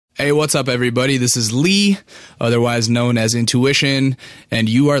Hey, what's up, everybody? This is Lee, otherwise known as Intuition, and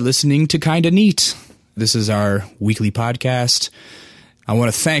you are listening to Kinda Neat. This is our weekly podcast. I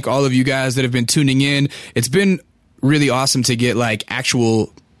want to thank all of you guys that have been tuning in. It's been really awesome to get like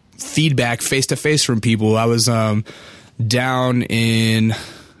actual feedback face-to-face from people. I was down in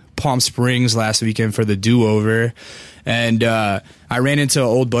Palm Springs last weekend for the do-over, and I ran into an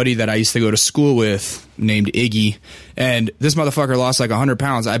old buddy that I used to go to school with named Iggy, and this motherfucker lost like 100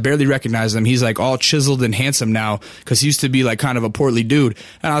 pounds. I barely recognized him. He's like all chiseled and handsome now because he used to be like kind of a portly dude.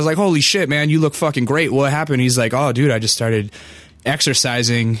 And I was like, holy shit, man, you look fucking great. What happened? He's like, oh, dude, I just started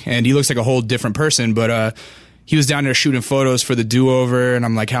exercising, and he looks like a whole different person. But he was down there shooting photos for the do-over, and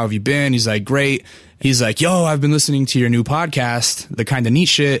I'm like, how have you been? He's like, great. He's like, yo, I've been listening to your new podcast, The Kinda Neat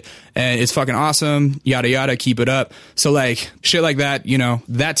Shit, and it's fucking awesome, yada yada, keep it up. So like shit like that, you know,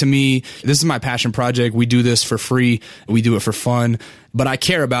 that to me, this is my passion project. We do this for free. We do it for fun, but I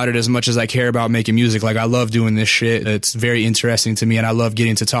care about it as much as I care about making music. Like I love doing this shit. It's very interesting to me, and I love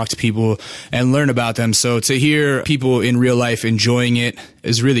getting to talk to people and learn about them. So to hear people in real life enjoying it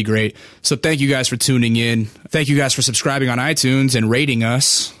is really great. So thank you guys for tuning in. Thank you guys for subscribing on iTunes and rating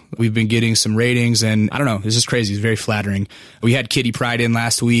us. We've been getting some ratings, and I don't know, it's just crazy. It's very flattering. We had Kitty Pryde in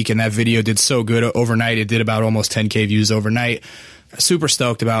last week, and that video did so good overnight. It did about almost 10K views overnight. Super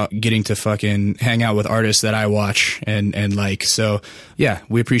stoked about getting to fucking hang out with artists that I watch and like. So yeah,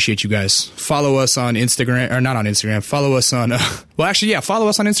 we appreciate you guys. Follow us on Instagram, or not on Instagram. Follow us on, well, actually, yeah, follow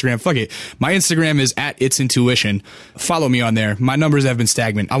us on Instagram. Fuck it. My Instagram is @itsintuition. Follow me on there. My numbers have been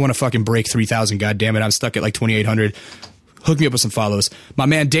stagnant. I want to fucking break 3,000. God damn it. I'm stuck at like 2,800. Hook me up with some follows. My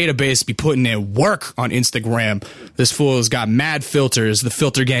man Database be putting in work on Instagram. This fool's got mad filters. The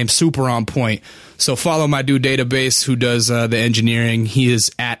filter game super on point. So follow my dude Database, who does the engineering. He is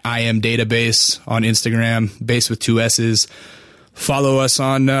 @IamDatabase on Instagram, base with 2 S's. Follow us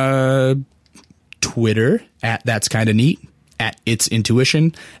on Twitter @That'sKindaNeat,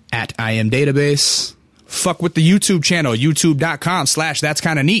 @It'sIntuition, @IamDatabase. Fuck with the YouTube channel,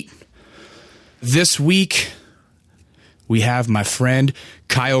 youtube.com/That'sKindaNeat. This week, we have my friend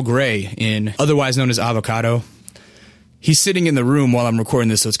Kyle Gray, otherwise known as Avocado. He's sitting in the room while I'm recording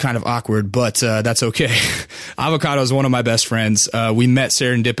this, so it's kind of awkward, but that's okay. Avocado is one of my best friends. We met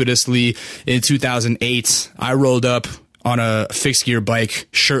serendipitously in 2008. I rolled up on a fixed gear bike,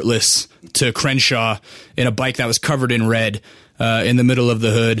 shirtless, to Crenshaw in a bike that was covered in red in the middle of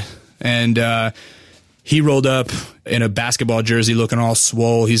the hood. And he rolled up in a basketball jersey looking all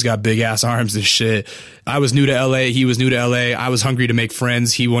swole. He's got big ass arms and shit. I was new to LA. He was new to LA. I was hungry to make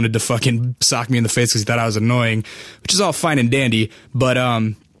friends. He wanted to fucking sock me in the face because he thought I was annoying, which is all fine and dandy. But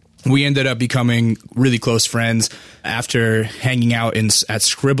we ended up becoming really close friends after hanging out at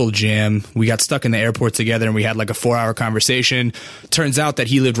Scribble Jam. We got stuck in the airport together, and we had like a 4-hour conversation. Turns out that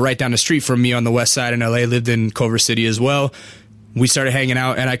he lived right down the street from me on the west side in LA, lived in Culver City as well. We started hanging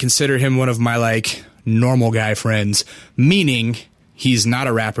out, and I consider him one of my like normal guy friends, meaning he's not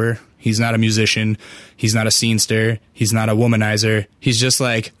a rapper, he's not a musician, he's not a scenester, he's not a womanizer. He's just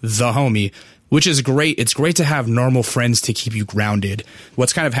like the homie, which is great. It's great to have normal friends to keep you grounded.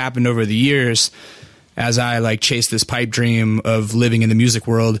 What's kind of happened over the years as I like chase this pipe dream of living in the music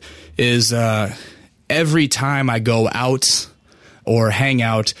world is every time I go out or hang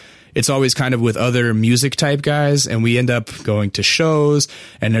out, it's always kind of with other music type guys, and we end up going to shows,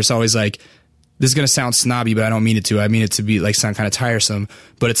 and there's always like, this is going to sound snobby, but I don't mean it to. I mean it to be like sound kind of tiresome,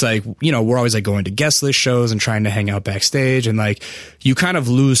 but it's like, you know, we're always like going to guest list shows and trying to hang out backstage, and like you kind of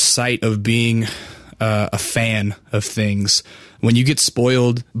lose sight of being a fan of things. When you get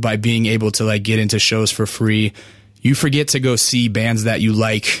spoiled by being able to like get into shows for free, you forget to go see bands that you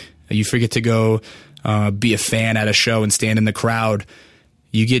like. You forget to go be a fan at a show and stand in the crowd.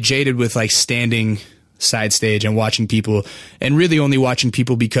 You get jaded with like standing side stage and watching people, and really only watching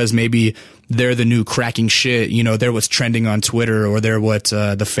people because maybe they're the new cracking shit, you know, they're what's trending on Twitter, or they're what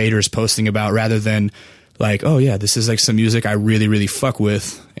the Fader's posting about, rather than like, oh yeah, this is like some music I really, really fuck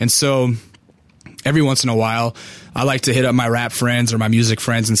with. And so every once in a while, I like to hit up my rap friends or my music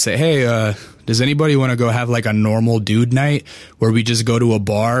friends and say, hey, does anybody want to go have like a normal dude night where we just go to a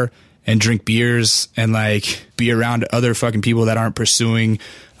bar and drink beers and like be around other fucking people that aren't pursuing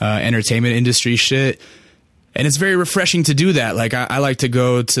entertainment industry shit? And it's very refreshing to do that. Like I like to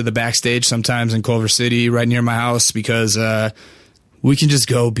go to the backstage sometimes in Culver City right near my house because we can just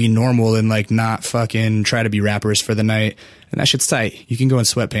go be normal and like not fucking try to be rappers for the night. And that shit's tight. You can go in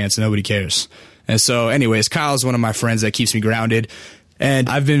sweatpants and nobody cares. And so anyways, Kyle's one of my friends that keeps me grounded. And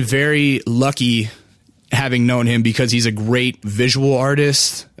I've been very lucky having known him because he's a great visual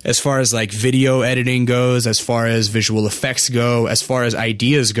artist as far as like video editing goes, as far as visual effects go, as far as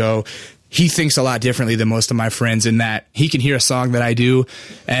ideas go. He thinks a lot differently than most of my friends in that he can hear a song that I do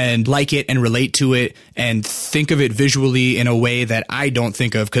and like it and relate to it and think of it visually in a way that I don't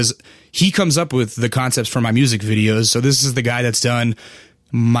think of, because he comes up with the concepts for my music videos. So this is the guy that's done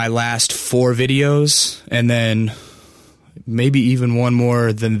my last 4 videos and then maybe even one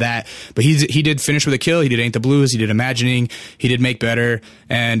more than that. But he did Finish with a Kill. He did Ain't the Blues. He did Imagining. He did Make Better.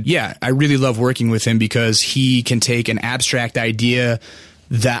 And yeah, I really love working with him because he can take an abstract idea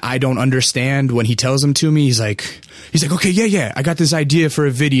that I don't understand. When he tells them to me, he's like, okay, yeah, I got this idea for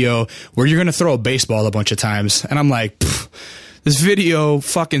a video where you're going to throw a baseball a bunch of times. And I'm like, this video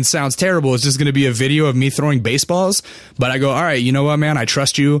fucking sounds terrible. It's just going to be a video of me throwing baseballs. But I go, all right, you know what, man? I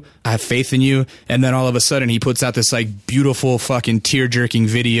trust you. I have faith in you. And then all of a sudden he puts out this like beautiful fucking tear jerking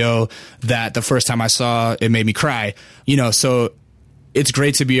video that the first time I saw it made me cry, so it's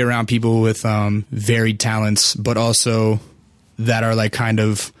great to be around people with varied talents, but also that are like kind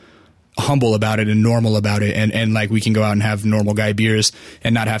of humble about it and normal about it. And like we can go out and have normal guy beers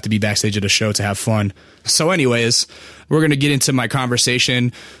and not have to be backstage at a show to have fun. So anyways, we're going to get into my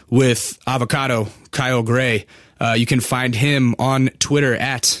conversation with Avocado, Kyle Gray. You can find him on Twitter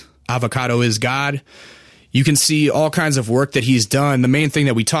at AvocadoIsGod. You can see all kinds of work that he's done. The main thing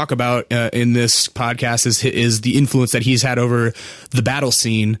that we talk about in this podcast is the influence that he's had over the battle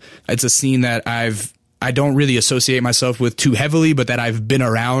scene. It's a scene that I don't really associate myself with too heavily, but that I've been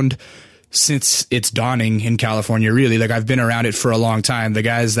around since its dawning in California, really. Like, I've been around it for a long time. The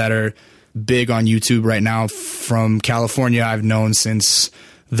guys that are big on YouTube right now from California, I've known since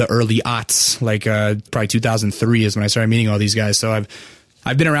the early aughts, like probably 2003 is when I started meeting all these guys. So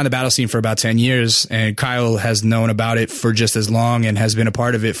I've been around the battle scene for about 10 years, and Kyle has known about it for just as long and has been a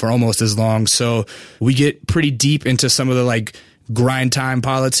part of it for almost as long. So we get pretty deep into some of the like grind time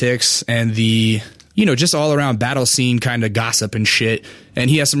politics and the just all around battle scene kind of gossip and shit. And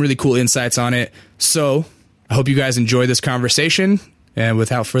he has some really cool insights on it. So I hope you guys enjoy this conversation. And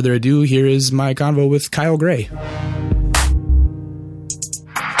without further ado, here is my convo with Kyle Gray.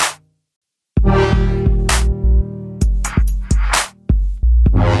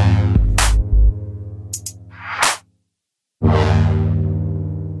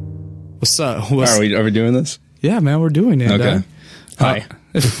 What's up? Are we doing this? Yeah, man, we're doing it. Okay. Hi.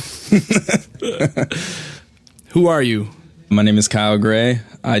 Who are you? My name is Kyle Gray.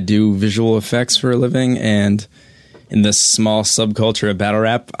 I do visual effects for a living, and in this small subculture of battle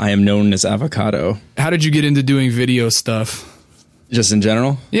rap, I am known as Avocado. How did you get into doing video stuff? Just in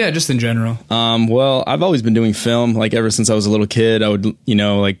general? Yeah, just in general. Well, I've always been doing film. Like, ever since I was a little kid, I would,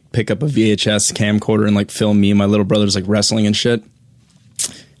 like pick up a VHS camcorder and like film me and my little brothers like wrestling and shit.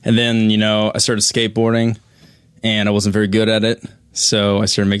 And then, I started skateboarding, and I wasn't very good at it. So I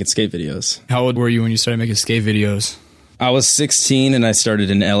started making skate videos. How old were you when you started making skate videos? I was 16 and I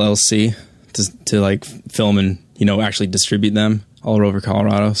started an LLC to like film and, actually distribute them all over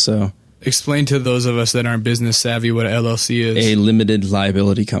Colorado. So explain to those of us that aren't business savvy what an LLC is. A limited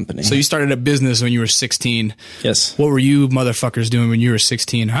liability company. So you started a business when you were 16. Yes. What were you motherfuckers doing when you were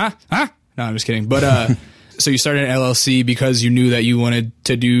 16? Huh? No, I'm just kidding. But so you started an LLC because you knew that you wanted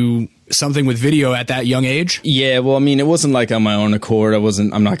to do something with video at that young age? Yeah, well, I mean, it wasn't like on my own accord.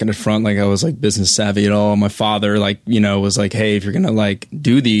 I'm not going to front like I was like business savvy at all. My father was like, hey, if you're going to like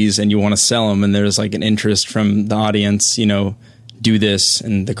do these and you want to sell them and there's like an interest from the audience, do this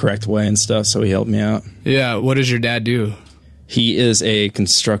in the correct way and stuff. So he helped me out. Yeah. What does your dad do? He is a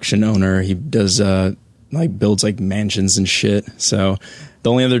construction owner. He does like builds like mansions and shit. So the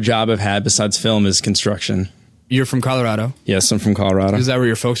only other job I've had besides film is construction. You're from Colorado? Yes, I'm from Colorado. Is that where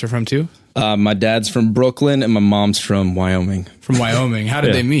your folks are from too? My dad's from Brooklyn and my mom's from Wyoming. From Wyoming. How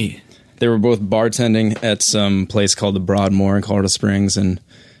did they meet? They were both bartending at some place called the Broadmoor in Colorado Springs, and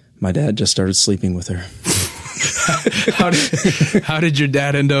my dad just started sleeping with her. How did your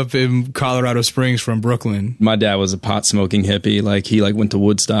dad end up in Colorado Springs from Brooklyn? My dad was a pot smoking hippie. Like, he like went to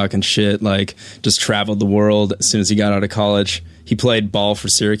Woodstock and shit, like just traveled the world as soon as he got out of college. He played ball for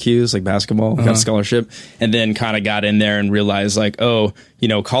Syracuse, like basketball, got a scholarship, and then kind of got in there and realized like, oh,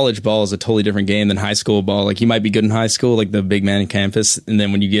 college ball is a totally different game than high school ball. Like, you might be good in high school, like the big man in campus, and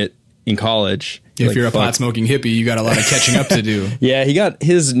then when you get in college, if you're a pot smoking hippie, you got a lot of catching up to do. Yeah,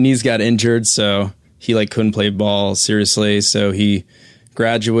 his knees got injured, so he like couldn't play ball seriously. So he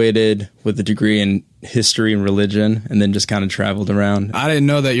graduated with a degree in history and religion, and then just kind of traveled around. I didn't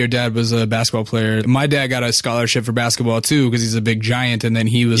know that your dad was a basketball player. My dad got a scholarship for basketball too because he's a big giant, and then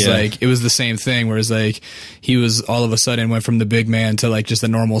he was like, it was the same thing, whereas like he was all of a sudden went from the big man to like just a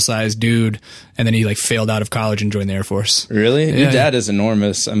normal sized dude, and then he like failed out of college and joined the Air Force. Really? Yeah. Your dad is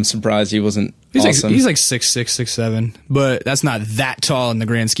enormous. I'm surprised he wasn't He's awesome. like 6'6", 6'7", but that's not that tall in the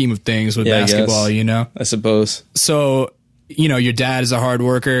grand scheme of things with basketball, you know? I suppose. So, you know, your dad is a hard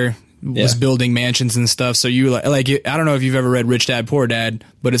worker, was building mansions and stuff. So you like, I don't know if you've ever read Rich Dad, Poor Dad,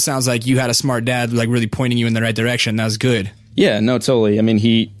 but it sounds like you had a smart dad, like really pointing you in the right direction. That was good. Yeah, no, totally. I mean,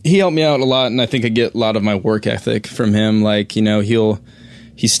 he helped me out a lot, and I think I get a lot of my work ethic from him. Like, you know,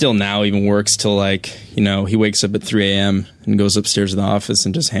 he still now even works till like, you know, he wakes up at 3 a.m. and goes upstairs to the office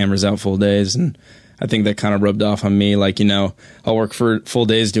and just hammers out full days. And I think that kind of rubbed off on me. Like, you know, I'll work for full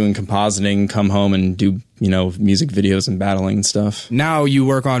days doing compositing, come home and do, you know, music videos and battling and stuff. Now you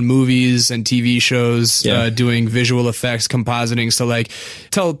work on movies and TV shows, doing visual effects, compositing. So like,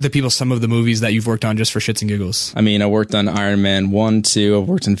 tell the people some of the movies that you've worked on just for shits and giggles. I mean, I worked on Iron Man 1, 2. I've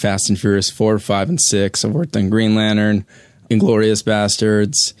worked on Fast and Furious 4, 5, and 6. I've worked on Green Lantern, Inglourious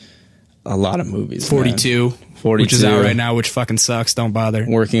Bastards, a lot of movies. 42, which is out right now, which fucking sucks. Don't bother.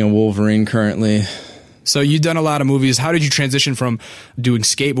 Working on Wolverine currently. So you've done a lot of movies. How did you transition from doing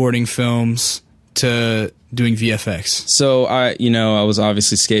skateboarding films to doing VFX? So I was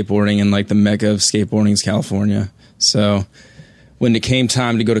obviously skateboarding in like the mecca of skateboarding is California. So when it came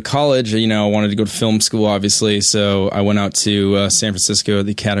time to go to college, you know, I wanted to go to film school, obviously. So I went out to San Francisco at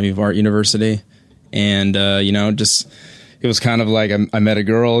the Academy of Art University. And, you know, just it was kind of like I met a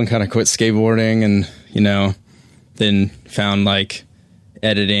girl and kind of quit skateboarding and, you know, then found like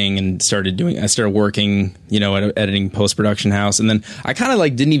editing and I started working, you know, at an editing post-production house. And then I kind of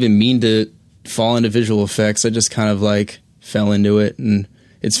like didn't even mean to fall into visual effects. I just kind of like fell into it. And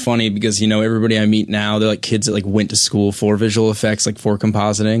it's funny because, you know, everybody I meet now, they're like kids that like went to school for visual effects, like for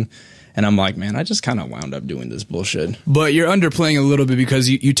compositing. And I'm like, man, I just kind of wound up doing this bullshit. But you're underplaying a little bit because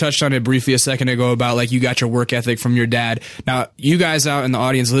you touched on it briefly a second ago about like you got your work ethic from your dad. Now, you guys out in the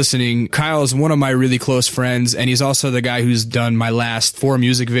audience listening, Kyle is one of my really close friends, and he's also the guy who's done my last 4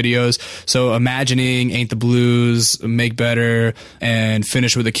 music videos. So Imagining, Ain't the Blues, Make Better, and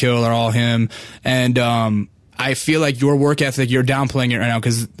Finish with a Kill are all him. And I feel like your work ethic, you're downplaying it right now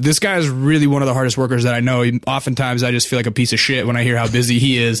because this guy is really one of the hardest workers that I know. Oftentimes, I just feel like a piece of shit when I hear how busy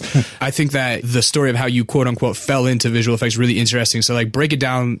he is. I think that the story of how you quote unquote fell into visual effects is really interesting. So, like, break it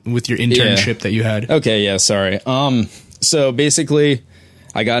down with your internship that you had. Okay, yeah, sorry. So basically,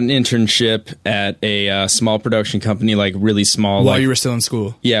 I got an internship at a small production company, like really small. While you were still in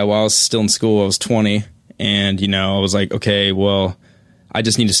school? Yeah, while I was still in school, I was 20, and you know, I was like, okay, well, I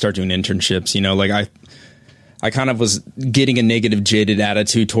just need to start doing internships. You know, like I kind of was getting a negative, jaded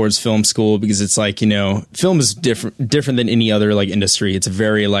attitude towards film school because it's like, you know, film is different than any other like industry. It's a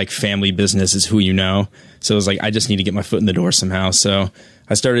very like family business is who you know. So it was like, I just need to get my foot in the door somehow. So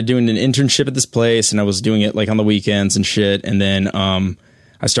I started doing an internship at this place and I was doing it like on the weekends and shit. And then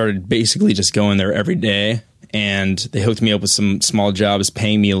I started basically just going there every day and they hooked me up with some small jobs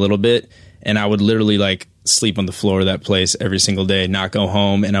paying me a little bit. And I would literally like sleep on the floor of that place every single day, not go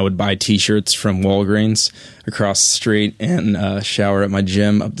home. And I would buy t-shirts from Walgreens across the street and shower at my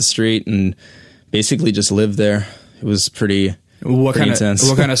gym up the street and basically just live there. It was pretty intense.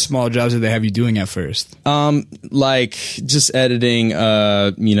 What kind of small jobs did they have you doing at first? Like just editing,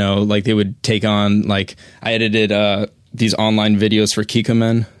 you know, like they would take on, like I edited these online videos for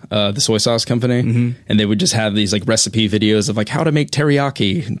Kikkoman, the soy sauce company, and they would just have these like recipe videos of like how to make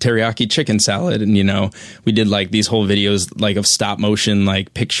teriyaki chicken salad, and you know, we did like these whole videos like of stop motion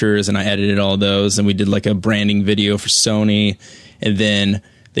like pictures, and I edited all those, and we did like a branding video for Sony, and then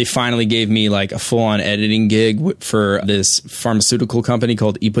they finally gave me like a full-on editing gig for this pharmaceutical company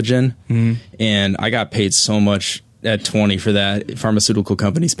called Epogen, and I got paid so much at 20 for that. Pharmaceutical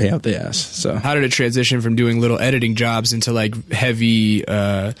companies pay out the ass. So how did it transition from doing little editing jobs into like heavy,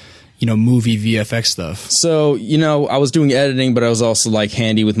 you know, movie VFX stuff? So, you know, I was doing editing, but I was also like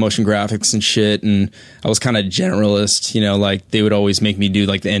handy with motion graphics and shit. And I was kind of generalist, you know, like they would always make me do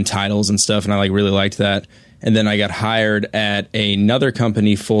like the end titles and stuff. And I like really liked that. And then I got hired at another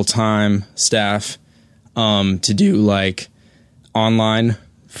company full-time staff to do like online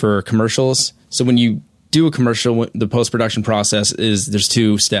for commercials. So when you do a commercial, the post-production process is there's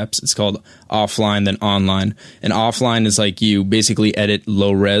 2 steps. It's called offline, then online. And offline is like you basically edit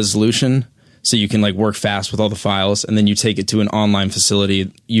low resolution so you can like work fast with all the files, and then you take it to an online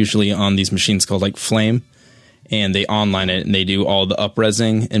facility, usually on these machines called like Flame, and they online it and they do all the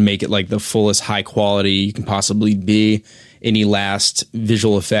up-resing and make it like the fullest high quality you can possibly be. any last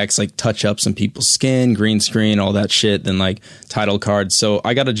visual effects, like touch ups on people's skin, green screen, all that shit, than like title cards. So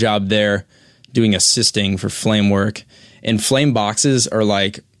I got a job there doing assisting for Flame work. And Flame boxes are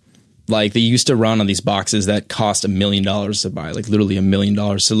like they used to run on these boxes that cost $1 million to buy, like literally $1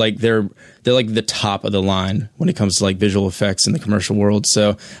 million. So like they're like the top of the line when it comes to like visual effects in the commercial world.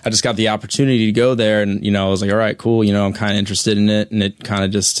 So I just got the opportunity to go there, and I was like, all right, cool. I'm kind of interested in it, and it kind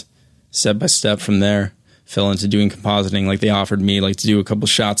of just step by step from there fell into doing compositing. Like they offered me like to do a couple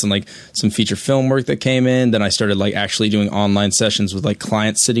shots and like some feature film work that came in. Then I started like actually doing online sessions with like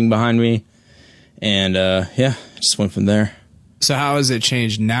clients sitting behind me, and just went from there. So how has it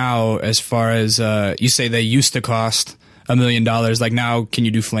changed now as far as, you say they used to cost $1 million. Like now, can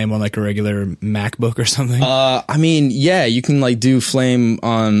you do Flame on like a regular MacBook or something? I mean, yeah, you can like do Flame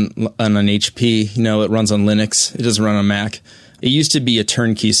on an HP. It runs on Linux. It doesn't run on Mac. It used to be a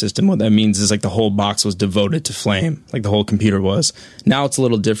turnkey system. What that means is like the whole box was devoted to Flame, like the whole computer was. Now it's a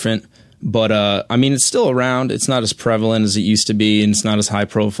little different, but I mean, it's still around. It's not as prevalent as it used to be, and it's not as high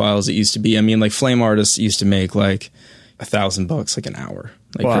profile as it used to be. I mean, like Flame artists used to make like $1,000 like an hour,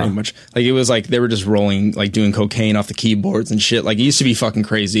 like wow. Pretty much. Like it was like they were just rolling, like doing cocaine off the keyboards and shit. Like it used to be fucking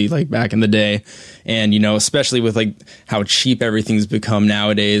crazy, like back in the day. And especially with like how cheap everything's become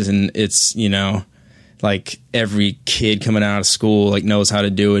nowadays, and it's like every kid coming out of school like knows how to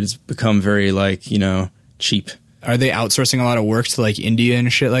do it. It's become very like cheap. Are they outsourcing a lot of work to like India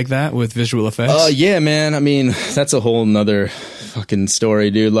and shit like that with visual effects? Yeah, man. I mean, that's a whole nother fucking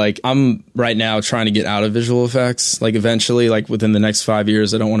story, dude. Like I'm right now trying to get out of visual effects. Like eventually, like within the next 5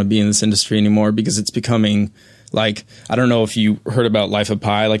 years, I don't want to be in this industry anymore because it's becoming like, I don't know if you heard about Life of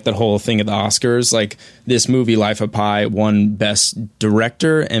Pi, like that whole thing at the Oscars. Like this movie, Life of Pi, won Best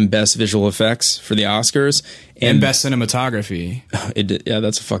Director and Best Visual Effects for the Oscars. And Best Cinematography. It did, yeah,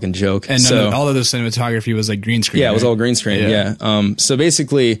 that's a fucking joke. And all of the cinematography was like green screen. Yeah, right? It was all green screen, yeah. So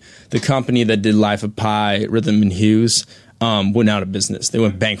basically, the company that did Life of Pi, Rhythm and Hues, went out of business. They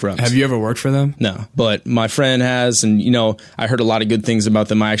went bankrupt. Have you ever worked for them? No, but my friend has, and I heard a lot of good things about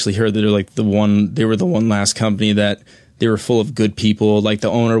them. I actually heard that they were the one last company that they were full of good people. Like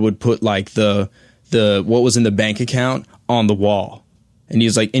the owner would put like the what was in the bank account on the wall, and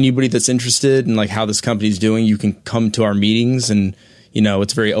he's like, anybody that's interested in like how this company's doing, you can come to our meetings, and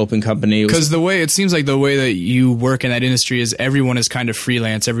it's a very open company. Because the way it seems like the way that you work in that industry is everyone is kind of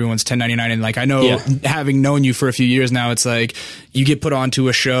freelance. Everyone's 1099. And like, I know having known you for a few years now, it's like you get put onto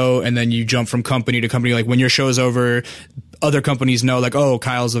a show and then you jump from company to company. Like when your show's over, other companies know like, oh,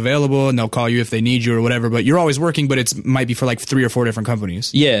 Kyle's available, and they'll call you if they need you or whatever. But you're always working, but it might be for like 3 or 4 different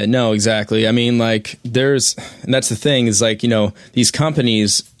companies. Yeah, no, exactly. I mean, like and that's the thing is like, these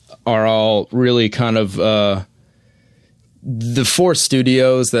companies are all really kind of, the 4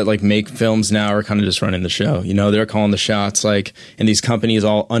 studios that like make films now are kind of just running the show. They're calling the shots, like, and these companies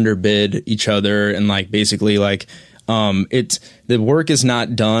all underbid each other, and like basically like the work is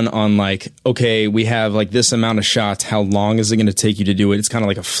not done on like, okay, we have like this amount of shots, how long is it going to take you to do it? It's kind of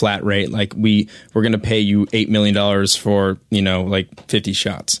like a flat rate. Like we're going to pay you $8 million for like 50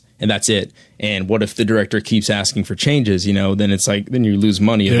 shots, and that's it. And what if the director keeps asking for changes? Then it's like, then you lose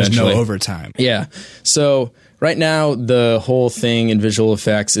money. There's eventually. No overtime. Yeah. So right now, the whole thing in visual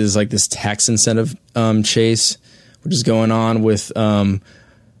effects is like this tax incentive chase, which is going on with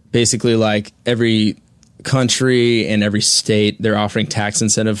basically like every country and every state, they're offering tax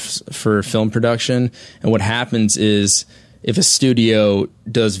incentives for film production. And what happens is if a studio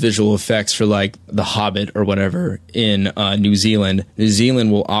does visual effects for like The Hobbit or whatever in New Zealand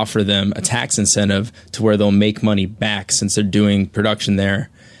will offer them a tax incentive to where they'll make money back since they're doing production there.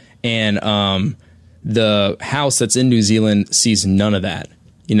 And the house that's in New Zealand sees none of that,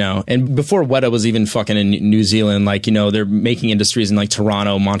 and before Weta was even fucking in New Zealand, like, they're making industries in like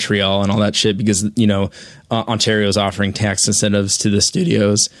Toronto, Montreal and all that shit because, Ontario's offering tax incentives to the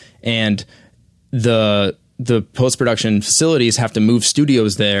studios, and the post-production facilities have to move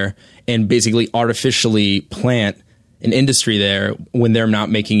studios there and basically artificially plant an industry there when they're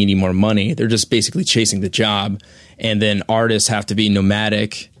not making any more money. They're just basically chasing the job. And then artists have to be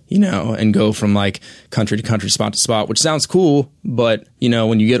nomadic, and go from like country to country, spot to spot, which sounds cool. But,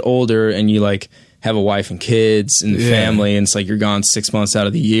 when you get older and you like have a wife and kids and family, and it's like you're gone 6 months out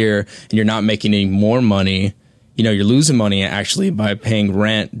of the year and you're not making any more money, you're losing money actually by paying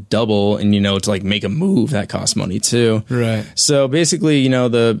rent double, and to like make a move that costs money too. Right. So basically,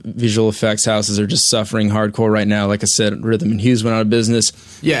 the visual effects houses are just suffering hardcore right now. Like I said, Rhythm and Hughes went out of business.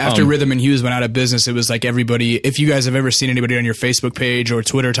 Yeah, after Rhythm and Hughes went out of business, it was like everybody, if you guys have ever seen anybody on your Facebook page or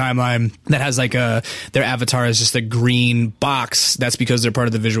Twitter timeline that has like their avatar is just a green box, that's because they're part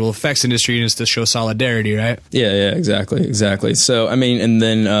of the visual effects industry and it's to show solidarity, right? Yeah, exactly. So, I mean, and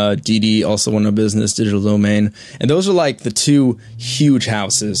then DD also went out of business, Digital Domain. And those are like the two huge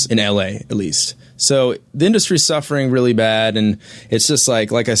houses in LA, at least. So the industry's suffering really bad, and it's just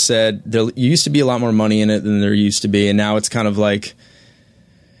like I said, there used to be a lot more money in it than there used to be, and now it's kind of like,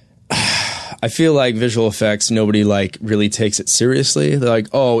 I feel like visual effects, nobody like really takes it seriously. They're like,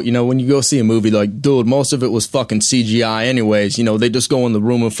 oh, when you go see a movie, they're like, dude, most of it was fucking CGI anyways. They just go in the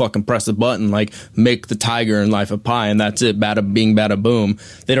room and fucking press a button, like make the tiger in Life of Pi, and that's it. Bada bing, bada boom.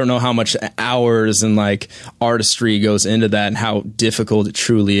 They don't know how much hours and like artistry goes into that and how difficult it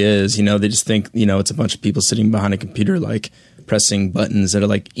truly is. They just think, it's a bunch of people sitting behind a computer, like pressing buttons that are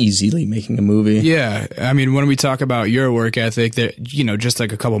like easily making a movie. Yeah. I mean, when we talk about your work ethic, that, just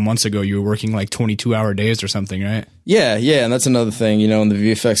like a couple months ago, you were working like 22-hour days or something, right? Yeah. And that's another thing, in the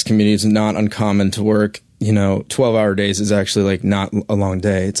VFX community, it's not uncommon to work, 12-hour days is actually like not a long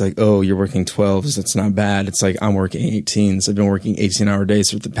day. It's like, oh, you're working 12s. That's not bad. It's like, I'm working 18s. I've been working 18-hour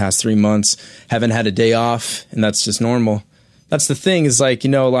days for the past 3 months. Haven't had a day off, and that's just normal. That's the thing is like, a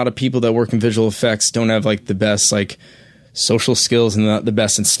lot of people that work in visual effects don't have like the best like social skills and not the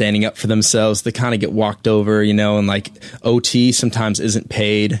best in standing up for themselves. They kind of get walked over, and like OT sometimes isn't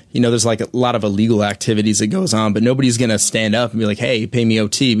paid. There's like a lot of illegal activities that goes on, but nobody's going to stand up and be like, hey, pay me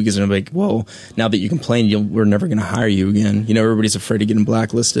OT, because they're like, well, now that you complain, we're never going to hire you again. Everybody's afraid of getting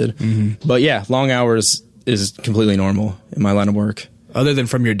blacklisted. Mm-hmm. But yeah, long hours is completely normal in my line of work. Other than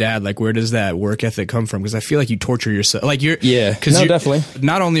from your dad, like where does that work ethic come from? Because I feel like you torture yourself. Like definitely.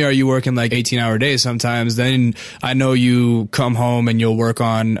 Not only are you working like 18-hour days sometimes, then I know you come home and you'll work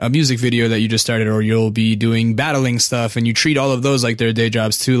on a music video that you just started, or you'll be doing battling stuff, and you treat all of those like their day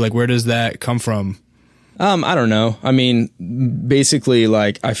jobs too. Like where does that come from? I don't know. I mean, basically,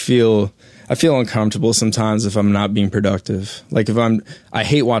 like I feel uncomfortable sometimes if I'm not being productive. Like I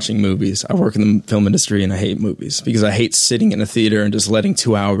hate watching movies. I work in the film industry and I hate movies because I hate sitting in a theater and just letting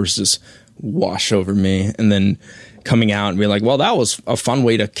 2 hours just wash over me and then coming out and being like, well, that was a fun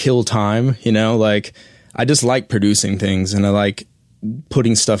way to kill time. Like I just like producing things and I like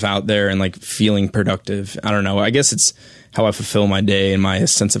putting stuff out there and like feeling productive. I don't know. I guess it's how I fulfill my day and my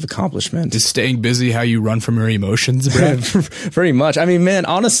sense of accomplishment. Is staying busy how you run from your emotions, Brad? Very much. I mean, man,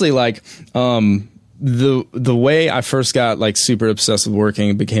 honestly, like, the way I first got like super obsessed with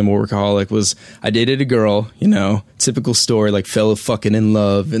working and became a workaholic was I dated a girl, typical story, like fell fucking in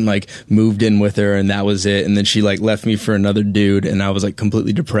love and like moved in with her and that was it. And then she like left me for another dude and I was like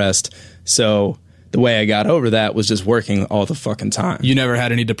completely depressed. So the way I got over that was just working all the fucking time. You never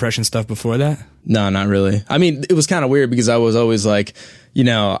had any depression stuff before that? No, not really. I mean, it was kind of weird because I was always like,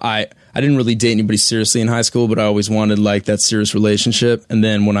 I didn't really date anybody seriously in high school, but I always wanted like that serious relationship. And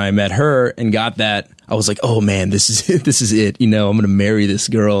then when I met her and got that, I was like, oh man, this is it. This is it. I'm going to marry this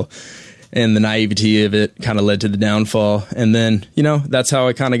girl. And the naivety of it kind of led to the downfall. And then, that's how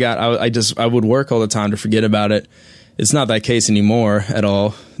I kind of got, I would work all the time to forget about it. It's not that case anymore at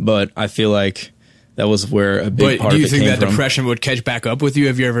all, but I feel like that was where a big part of it came from. Do you think that depression would catch back up with you?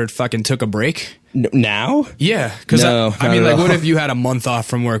 Have you ever fucking took a break? Now? Yeah. Because I mean, like, what if you had a month off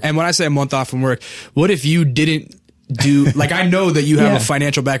from work? And when I say a month off from work, what if you didn't do, like, I know that you have a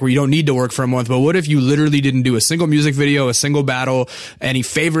financial back where you don't need to work for a month, but what if you literally didn't do a single music video, a single battle, any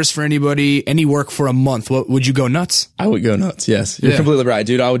favors for anybody, any work for a month? What, would you go nuts? I would go nuts, yes. You're completely right,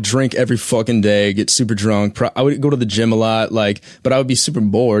 dude. I would drink every fucking day, get super drunk. I would go to the gym a lot, like, but I would be super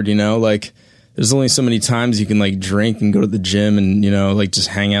bored, like, there's only so many times you can like drink and go to the gym and, like just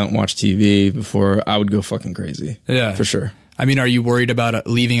hang out and watch TV before I would go fucking crazy. Yeah. For sure. I mean, are you worried about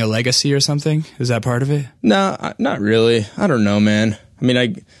leaving a legacy or something? Is that part of it? No, not really. I don't know, man. I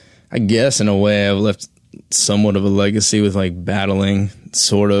mean, I guess in a way I've left somewhat of a legacy with like battling,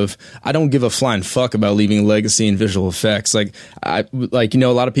 sort of. I don't give a flying fuck about leaving a legacy in visual effects. Like, a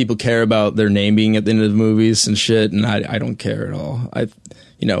lot of people care about their name being at the end of the movies and shit, and I don't care at all.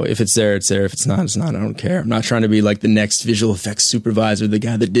 If it's there, it's there. If it's not, it's not. I don't care. I'm not trying to be like the next visual effects supervisor, the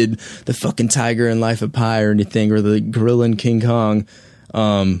guy that did the fucking tiger in Life of Pi or anything, or the gorilla in King Kong.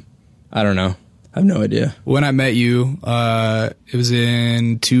 I don't know. I have no idea. When I met you, it was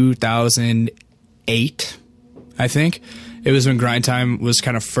in 2008, I think. It was when Grind Time was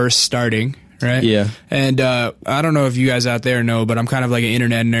kind of first starting, right? Yeah. And I don't know if you guys out there know, but I'm kind of like an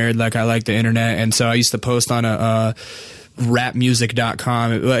internet nerd. Like, I like the internet. And so I used to post on a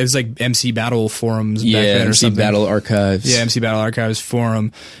rapmusic.com. It was like MC Battle forums back then or MC something. Battle Archives. Yeah, MC Battle Archives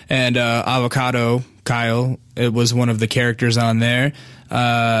forum. And Avocado Kyle, it was one of the characters on there.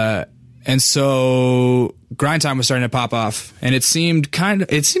 And so Grind Time was starting to pop off, and it seemed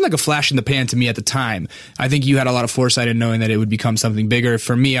like a flash in the pan to me at the time. I think you had a lot of foresight in knowing that it would become something bigger.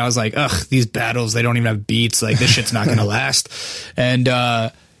 For me, I was like, ugh, these battles, they don't even have beats. Like, this shit's not going to last. And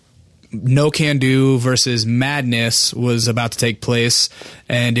No Can Do versus Madness was about to take place,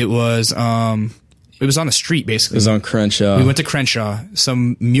 and it was on the street, basically. It was on Crenshaw. We went to Crenshaw.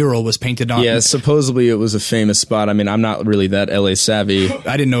 Some mural was painted on. Yeah, supposedly it was a famous spot. I mean, I'm not really that LA savvy.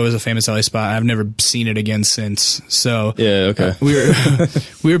 I didn't know it was a famous LA spot. I've never seen it again since. So yeah, okay.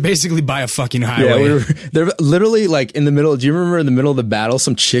 We were basically by a fucking highway. Yeah, they're literally like in the middle. Do you remember in the middle of the battle,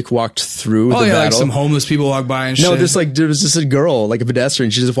 some chick walked through the battle? Like some homeless people walked by and shit. No, there was just a girl, like a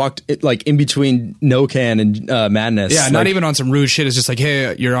pedestrian. She just walked like in between No Can and Madness. Yeah, like, not even on some rude shit. It's just like,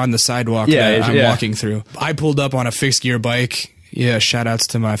 hey, you're on the sidewalk that I'm walking through. I pulled up on a fixed gear bike. Yeah, shout outs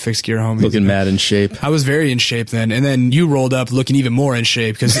to my fixed gear homies. Looking mad in shape. I was very in shape then. And then you rolled up looking even more in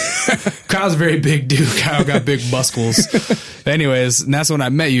shape because Kyle's a very big dude. Kyle got big muscles. Anyways, and that's when I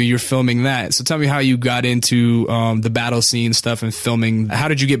met you. You're filming that. So tell me how you got into the battle scene stuff and filming. How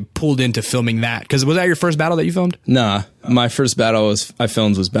did you get pulled into filming that? Because was that your first battle that you filmed? Nah. My first battle I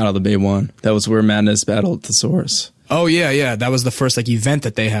filmed was Battle of the Bay 1. That was where Madness battled Thesaurus. Oh, yeah. That was the first like event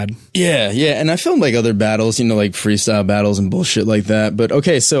that they had. Yeah. And I filmed like other battles, like freestyle battles and bullshit like that. But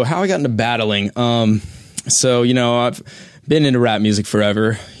okay, so how I got into battling. So, I've been into rap music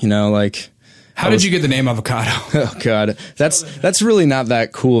forever, like. How did you get the name Avocado? Oh God, that's really not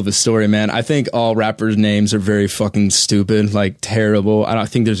that cool of a story, man. I think all rappers' names are very fucking stupid, like terrible. I don't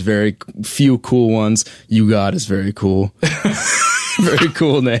think there's very few cool ones. You God is very cool. Very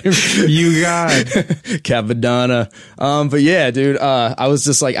cool name. You God. Capadonna. But yeah, dude, I was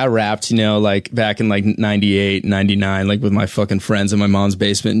just like, I rapped, like back in like 98, 99, like with my fucking friends in my mom's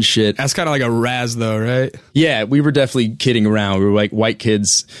basement and shit. That's kind of like a razz though, right? Yeah, we were definitely kidding around. We were like white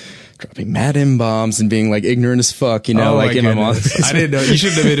kids dropping mad M-bombs and being like ignorant as fuck, like in my mom's. I didn't know. You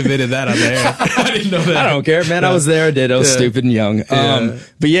shouldn't have admitted that on there. I didn't know that. I don't care, man. I was there. I was stupid and young.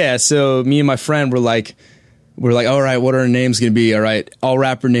 But yeah, so me and my friend were like, all right, what are our names going to be? All right, all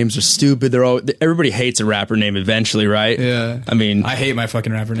rapper names are stupid. Everybody hates a rapper name eventually, right? Yeah. I mean, I hate my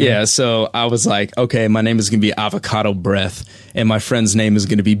fucking rapper name. Yeah, so I was like, okay, my name is going to be Avocado Breath, and my friend's name is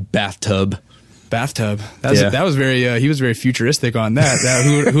going to be Bathtub. Bathtub. That was very. He was very futuristic on that.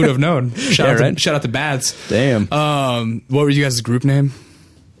 Who'd have known? Shout out to Bads. Damn. What were you guys' group name?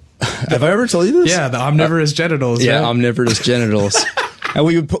 Have I ever told you this? Yeah, the Omnivorous Genitals. Yeah, right? Omnivorous Genitals. And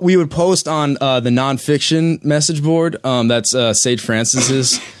we would post on the nonfiction message board. That's Sage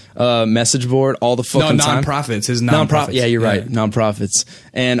Francis's message board all the fucking time. Non-profits. His non-profits. Yeah, you're right. Non-profits.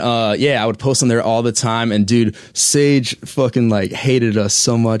 And I would post on there all the time. And dude, Sage fucking like hated us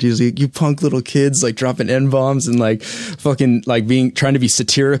so much. He was like, you punk little kids, like dropping N-bombs and like fucking like trying to be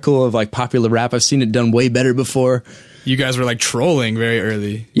satirical of like popular rap. I've seen it done way better before. You guys were like trolling very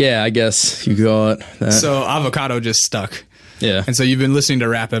early. Yeah, I guess you got that. So Avocado just stuck. Yeah. And so you've been listening to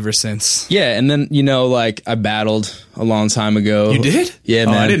rap ever since. Yeah, and then, like, I battled a long time ago. You did? Yeah,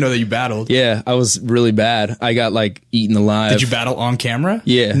 man. I didn't know that you battled. Yeah, I was really bad. I got, like, eaten alive. Did you battle on camera?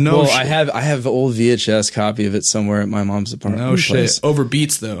 Yeah. No shit. I have an old VHS copy of it somewhere at my mom's apartment. No shit. Over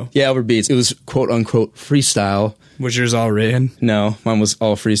beats, though. Yeah, over beats. It was, quote-unquote, freestyle. Was yours all written? No, mine was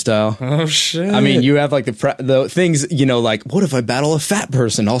all freestyle. Oh, shit. I mean, you have, like, the things, like, what if I battle a fat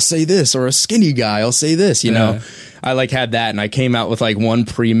person? I'll say this. Or a skinny guy, I'll say this, you know? I like had that, and I came out with like one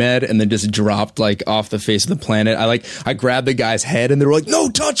pre-med and then just dropped like off the face of the planet. I grabbed the guy's head and they were like, no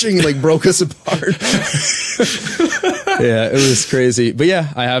touching, and like broke us apart. Yeah, it was crazy. But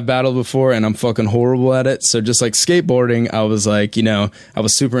yeah, I have battled before and I'm fucking horrible at it. So just like skateboarding, I was like, I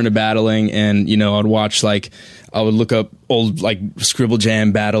was super into battling, and I'd watch I would look up old like Scribble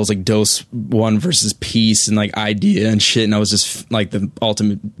Jam battles, like Dose 1 versus Peace and like Idea and shit, and I was just like the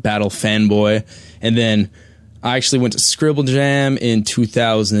ultimate battle fanboy. And then I actually went to Scribble Jam in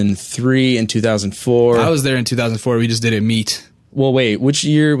 2003 and 2004. I was there in 2004. We just didn't meet. Well, wait, which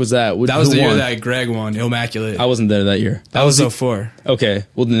year was that? That was the year that Greg won, Immaculate. I wasn't there that year. That was 04. Okay,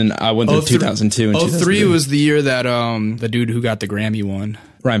 well then I went to 2002 and 03 was the year that the dude who got the Grammy won.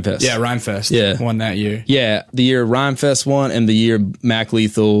 Rhymefest. Yeah, Rhymefest won that year. Yeah, the year Rhymefest won and the year Mac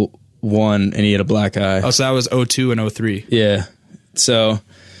Lethal won, and he had a black eye. Oh, so that was 02 and 03. Yeah, so...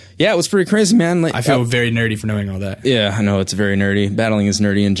 yeah, it was pretty crazy, man. Like, I feel very nerdy for knowing all that. Yeah, I know, it's very nerdy. Battling is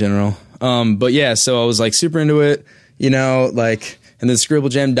nerdy in general. But yeah, so I was like super into it, you know, like, and then Scribble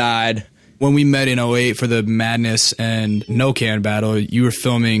Jam died. When we met in 08 for the Madness and No Can battle, you were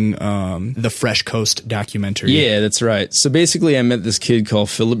filming the Fresh Coast documentary. Yeah, that's right. So basically I met this kid called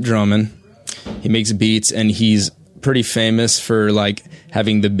Philip Drummond. He makes beats, and he's pretty famous for like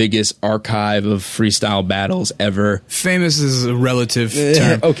having the biggest archive of freestyle battles ever. Famous is a relative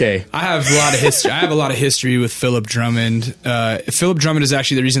term. Okay. I have a lot of history. I have a lot of history with Philip Drummond. Philip Drummond is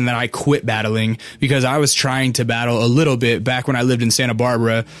actually the reason that I quit battling, because I was trying to battle a little bit back when I lived in Santa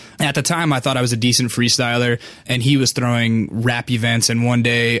Barbara. At the time, I thought I was a decent freestyler, and he was throwing rap events. And one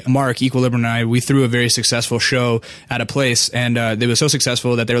day, Mark, Equilibrium, and I, we threw a very successful show at a place, and it was so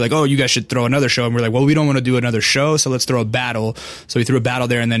successful that they were like, "Oh, you guys should throw another show." And we're like, "Well, we don't want to do another show, so let's throw a battle." So we threw a battle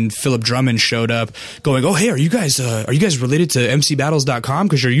there, and then Philip Drummond showed up going, "Oh, hey, are you guys related to mcbattles.com?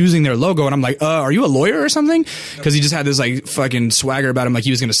 Because you're using their logo." And I'm like, "Are you a lawyer or something?" Because he just had this like fucking swagger about him, like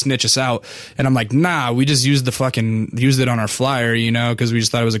he was going to snitch us out. And I'm like, "Nah, we just used it on our flyer, you know, because we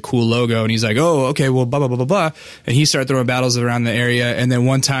just thought it was a cool logo." And he's like, "Oh, okay, well, blah, blah, blah, blah, blah." And he started throwing battles around the area. And then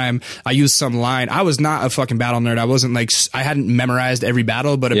one time I used some line. I was not a fucking battle nerd. I wasn't like, I hadn't memorized every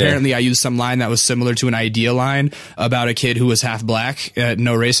battle, but apparently I used some line that was similar to an Idea line about a kid who was half black,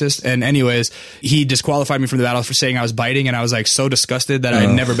 no racist. And anyways, he disqualified me from the battle for saying I was biting, and I was like so disgusted that I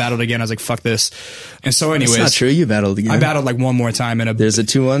never battled again. I was like, fuck this. And so anyways, that's not true. You battled again. I battled like one more time there's a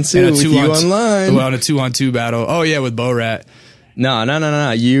 2-on-2 with you online. Well, in a 2-on-2 battle. Oh yeah, with Bo Rat.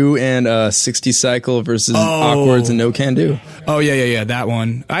 No. You and 60 Cycle versus Awkwards and No Can Do. Oh, yeah, that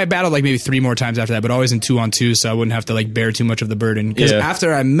one. I battled like maybe 3 more times after that, but always in 2-on-2, so I wouldn't have to like bear too much of the burden. Because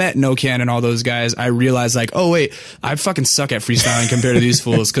after I met No Can and all those guys, I realized like, oh wait, I fucking suck at freestyling compared to these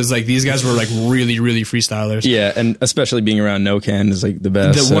fools, because like these guys were like really, really freestylers. Yeah, and especially being around No Can is like the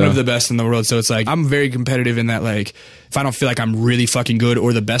best. One of the best in the world. So it's like, I'm very competitive in that, like, if I don't feel like I'm really fucking good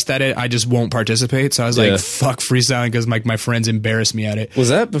or the best at it, I just won't participate. So I was like, fuck freestyling, because like my friends embarrassed me at it. Was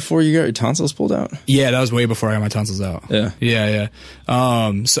that before you got your tonsils pulled out? Yeah, that was way before I got my tonsils out. Yeah.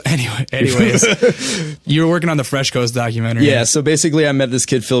 So anyways, you were working on the Fresh Coast documentary. Yeah, so basically I met this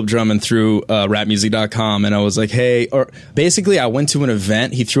kid, Philip Drummond, through rapmusic.com, and I was like, hey, or basically I went to an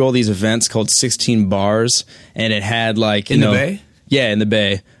event. He threw all these events called 16 Bars, and it had like, the Bay? Yeah, in the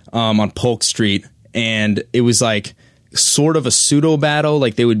Bay, on Polk Street. And it was like sort of a pseudo battle.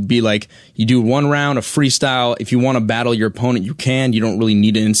 Like they would be like, you do 1 round of freestyle. If you want to battle your opponent, you can. You don't really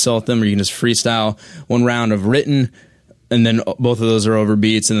need to insult them, or you can just freestyle. 1 round of written, and then both of those are over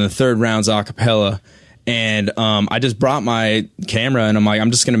beats, and the 3rd round's a cappella. And I just brought my camera, and I'm like,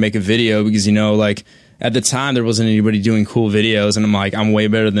 I'm just gonna make a video, because you know, like at the time there wasn't anybody doing cool videos, and I'm like, I'm way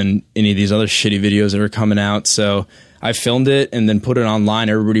better than any of these other shitty videos that are coming out. So I filmed it and then put it online.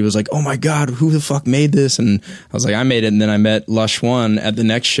 Everybody was like, oh my God, who the fuck made this? And I was like, I made it. And then I met Lush One at the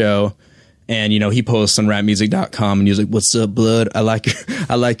next show. And, you know, he posts on rapmusic.com, and he was like, what's up, Blood? I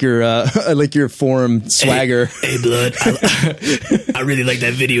like your forum swagger. Hey Blood. I really like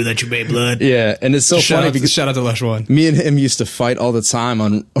that video that you made, Blood. Yeah. And it's so funny because shout out to Lush One. Me and him used to fight all the time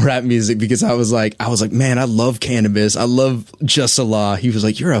on rap music, because I was like, man, I love cannabis. I love Just a Law. He was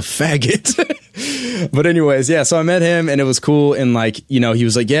like, you're a faggot. But anyways, yeah, so I met him, and it was cool. And like, you know, he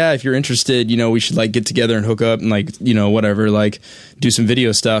was like, yeah, if you're interested, you know, we should like get together and hook up and like, you know, whatever, like do some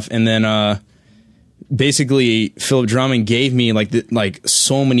video stuff. And then basically Philip Drummond gave me like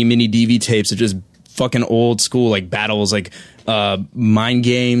so many mini DV tapes of just fucking old school like battles, like Mind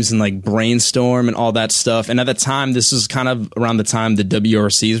Games and like Brainstorm and all that stuff. And at the time, this was kind of around the time the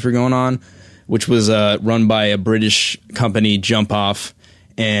WRCs were going on, which was run by a British company, Jump Off.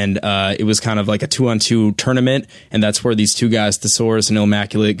 And it was kind of like a 2-on-2 tournament, and that's where these 2 guys, Thesaurus and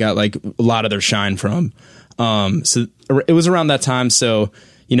Immaculate, got like a lot of their shine from. So it was around that time. So,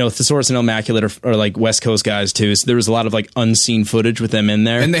 you know, Thesaurus and Immaculate are like West Coast guys too. So there was a lot of like unseen footage with them in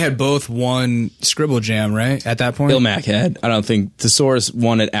there. And they had both won Scribble Jam, right? At that point? Ilmac had. I don't think Thesaurus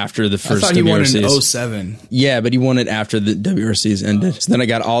won it after the first WRCs. I thought he won in 07. Yeah, but he won it after the WRCs ended. So then I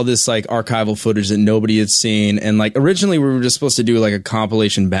got all this like archival footage that nobody had seen. And like originally we were just supposed to do like a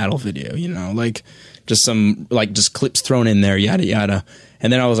compilation battle video, you know, like just some like just clips thrown in there, yada yada.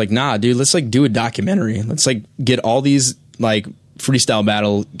 And then I was like, nah, dude, let's like do a documentary. Let's like get all these like freestyle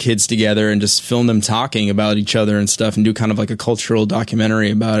battle kids together and just film them talking about each other and stuff, and do kind of like a cultural documentary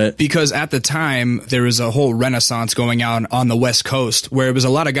about it. Because at the time there was a whole renaissance going on the West Coast, where it was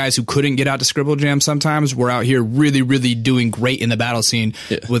a lot of guys who couldn't get out to Scribble Jam sometimes were out here really, really doing great in the battle scene.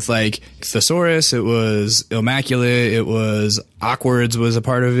 With like Thesaurus, it was Immaculate, it was Awkwards was a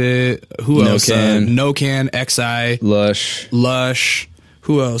part of it. Who else? No Can, XI, Lush.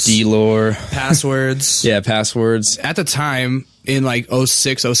 Who else? D-Lore. Passwords. Yeah, Passwords. At the time, in like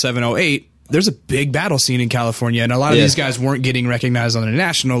 06, 07, 08, there's a big battle scene in California, and a lot of these guys weren't getting recognized on a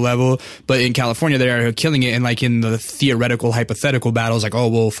national level, but in California they are killing it. And like in the theoretical, hypothetical battles, like, oh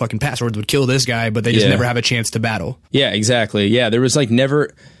well, fucking Passwords would kill this guy, but they just never have a chance to battle. Yeah, exactly. Yeah, there was like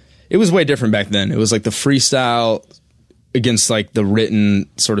never. It was way different back then. It was like the freestyle against like the written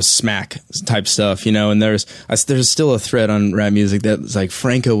sort of smack type stuff, you know. And there's still a thread on rap music that's like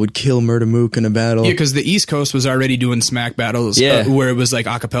Franco would kill Murda Mook in a battle. Yeah, because the East Coast was already doing smack battles, where it was like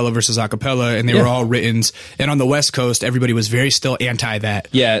acapella versus acapella, and they were all writtens. And on the West Coast, everybody was very still anti that.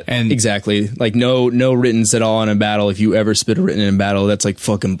 Yeah, and exactly. Like no writtens at all in a battle. If you ever spit a written in a battle, that's like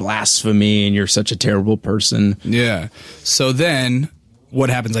fucking blasphemy, and you're such a terrible person. Yeah. So then, what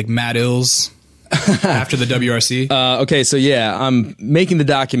happens? Like Matt Ills. After the WRC? Okay, so yeah, I'm making the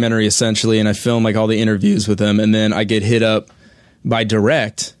documentary essentially, and I film like all the interviews with him, and then I get hit up by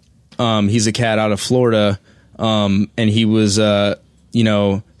Direct. He's a cat out of Florida, and he was,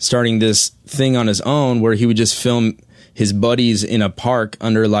 starting this thing on his own where he would just film his buddies in a park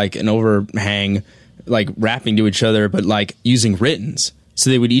under like an overhang, like rapping to each other, but like using writtens. So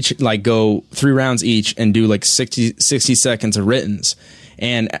they would each like go 3 rounds each and do like 60 seconds of writtens.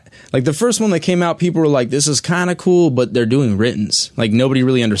 And like the first one that came out, people were like, this is kind of cool, but they're doing writtens. Like nobody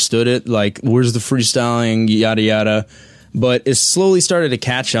really understood it. Like, where's the freestyling, yada, yada. But it slowly started to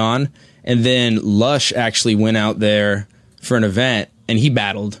catch on. And then Lush actually went out there for an event and he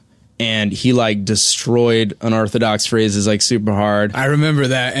battled. And he like destroyed unorthodox phrases like super hard. I remember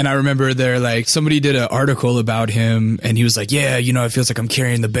that. And I remember there, like, somebody did an article about him and he was like, yeah, you know, it feels like I'm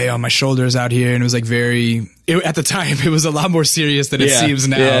carrying the bay on my shoulders out here. And it was like at the time, it was a lot more serious than it seems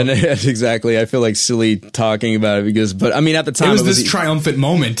now. Yeah, exactly. I feel like silly talking about it but I mean, at the time, it was this triumphant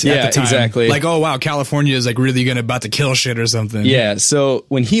moment at the time. Exactly. Like, oh wow, California is like really about to kill shit or something. Yeah. So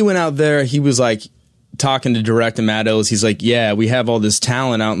when he went out there, he was like, talking to Direct and Matt Ills, he's like, yeah, we have all this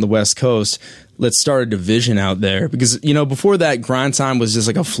talent out in the West Coast. Let's start a division out there. Because, you know, before that, Grind Time was just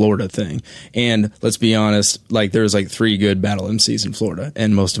like a Florida thing. And let's be honest, like there was like 3 good battle MCs in Florida,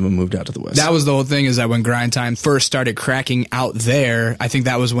 and most of them moved out to the West. That was the whole thing, is that when Grind Time first started cracking out there, I think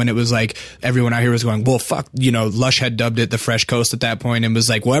that was when it was like everyone out here was going, well, fuck, you know, Lush had dubbed it the Fresh Coast at that point and was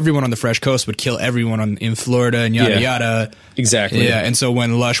like, well, everyone on the Fresh Coast would kill everyone in Florida and yada yada. Exactly. Yeah, and so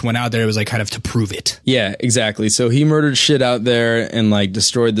when Lush went out there, it was like kind of to prove it. Yeah, exactly. So he murdered shit out there and like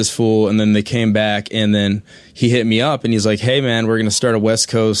destroyed this fool, and then they came back, and then he hit me up and he's like, hey man, we're gonna start a West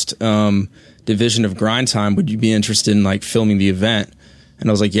Coast division of Grind Time. Would you be interested in like filming the event? And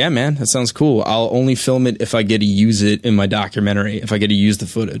I was like, yeah man, that sounds cool. I'll only film it if I get to use it in my documentary, if I get to use the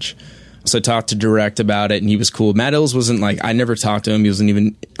footage. So I talked to Direct about it and he was cool. Matt Ills wasn't like, I never talked to him. He wasn't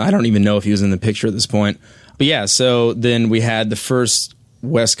even, I don't even know if he was in the picture at this point. But yeah, so then we had the first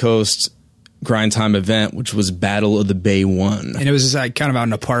West Coast Grind Time event, which was Battle of the Bay 1. And it was just like kind of out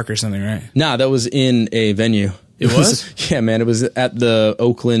in a park or something, right? Nah, that was in a venue. It was? Yeah, man. It was at the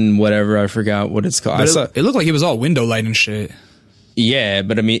Oakland, whatever. I forgot what it's called. It looked like it was all window light and shit. Yeah,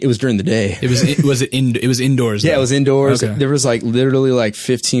 but I mean, it was during the day. It was indoors. Yeah, it was indoors. Okay. There was like literally like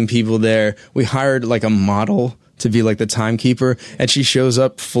 15 people there. We hired like a model to be like the timekeeper, and she shows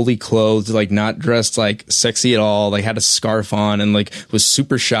up fully clothed, like not dressed like sexy at all, like had a scarf on and like was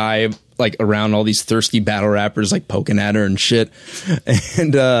super shy, like around all these thirsty battle rappers like poking at her and shit.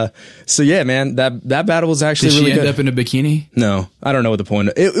 And so yeah, man, that battle was actually really good. Did she end up in a bikini? No, I don't know what the point.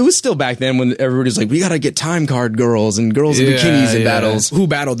 It was still back then when everybody's like, we gotta get time card girls and girls in bikinis in battles. Who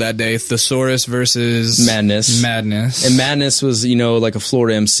battled that day? Thesaurus versus Madness. And Madness was, you know, like a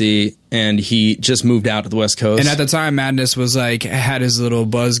Florida MC, and he just moved out to the West Coast. And at the time, Madness was like, had his little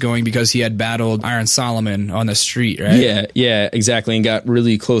buzz going because he had battled Iron Solomon on the street, right? Yeah, exactly, and got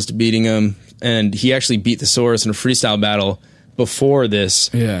really close to beating him. And he actually beat Thesaurus in a freestyle battle before this.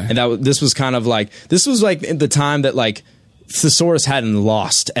 Yeah. And this was like at the time that like Thesaurus hadn't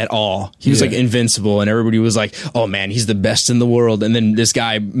lost at all. He was like invincible, and everybody was like, oh man, he's the best in the world. And then this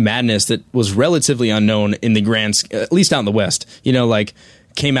guy, Madness, that was relatively unknown in the at least out in the West, you know, like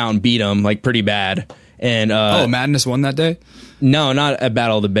came out and beat him like pretty bad. And Madness won that day? No, not at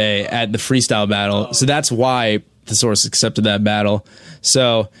Battle of the Bay, at the freestyle battle. So that's why Thesaurus accepted that battle.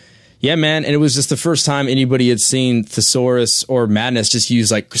 So Yeah, man, and it was just the first time anybody had seen Thesaurus or Madness just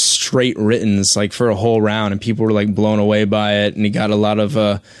use like straight writtens like for a whole round, and people were like blown away by it, and he got a lot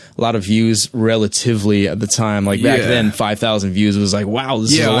of views relatively at the time. Like back then, 5,000 views was like, wow,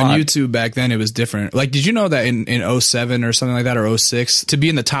 this is a lot. On YouTube back then it was different. Like, did you know that in 07 or something like that, or 06, to be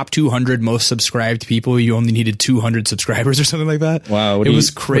in the top 200 most subscribed people, you only needed 200 subscribers or something like that? Wow, it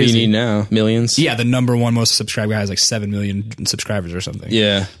was crazy. What do you need now? Millions? Yeah, the number one most subscribed guy has like 7 million subscribers or something.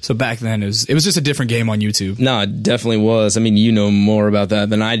 Yeah. So back then it was just a different game on YouTube. No, it definitely was. I mean, you know more about that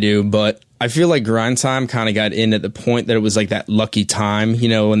than I do, but I feel like Grind Time kind of got in at the point that it was like that lucky time, you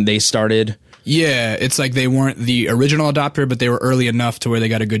know, when they started. Yeah, it's like they weren't the original adopter, but they were early enough to where they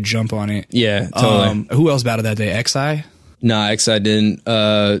got a good jump on it. Yeah, totally. Who else battled that day? XI? Nah, XI didn't.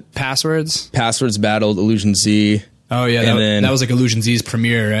 Passwords? Passwords battled Illusion Z. Oh, yeah, that was like Illusion Z's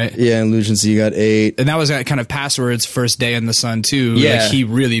premiere, right? Yeah, Illusion Z got 8. And that was kind of Password's first day in the sun, too. Yeah. Like, he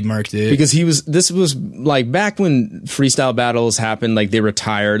really murked it. Because this was like back when freestyle battles happened, like they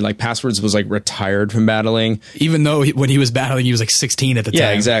retired, like Passwords was like retired from battling. Even though when he was battling, he was like 16 at the time.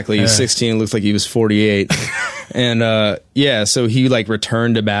 Yeah, exactly. He was 16, looked like he was 48. And yeah, so he like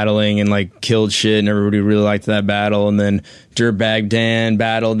returned to battling and like killed shit, and everybody really liked that battle. And then Dirtbag Dan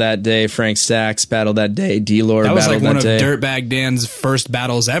battled that day, Frank Stacks battled that day, D-Lord battled that day. That was like one of Dirtbag Dan's first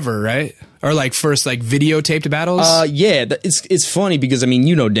battles ever, right? Or like first like videotaped battles? Yeah, it's funny because I mean,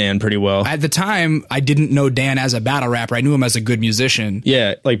 you know Dan pretty well. At the time, I didn't know Dan as a battle rapper. I knew him as a good musician.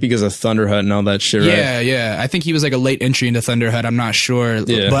 Yeah, like because of Thunderhut and all that shit, right? Yeah. I think he was like a late entry into Thunderhut. I'm not sure.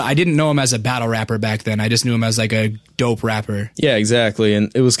 Yeah. But I didn't know him as a battle rapper back then. I just knew him as like a dope rapper. Yeah, exactly.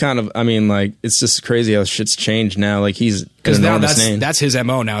 And it was kind of, I mean, like, it's just crazy how shit's changed now. Like, he's because now that's his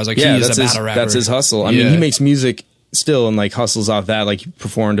MO now. It's like, yeah, he is a battle rapper. That's his hustle. I mean, he makes music still and like hustles off that, like he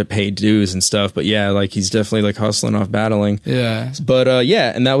performed to pay dues and stuff, but yeah, like he's definitely like hustling off battling. Yeah, but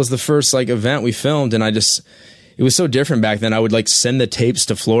yeah, and that was the first like event we filmed, and it was so different back then. I would like send the tapes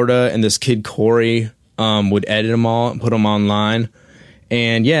to Florida, and this kid Corey would edit them all and put them online.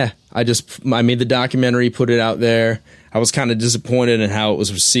 And yeah, I made the documentary, put it out there. I was kind of disappointed in how it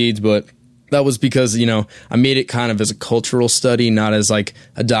was received, but that was because, you know, I made it kind of as a cultural study, not as like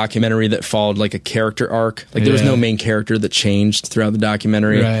a documentary that followed like a character arc. Like there was no main character that changed throughout the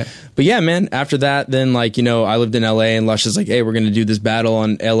documentary. Right. But yeah, man, after that, then like, you know, I lived in LA, and Lush is like, hey, we're going to do this battle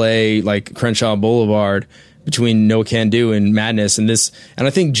on LA, like Crenshaw Boulevard, between No Can Do and Madness, and I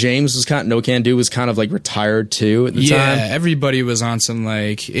think James was No Can Do was kind of like retired too at the time. Yeah, everybody was on some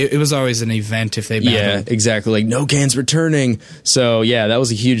like it was always an event if they battled. Yeah, exactly. Like No Can's returning. So yeah, that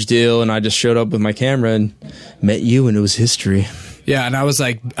was a huge deal, and I just showed up with my camera and met you, and it was history. Yeah, and I was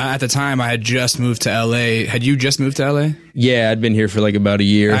like, at the time I had just moved to LA. Had you just moved to LA? Yeah, I'd been here for like about a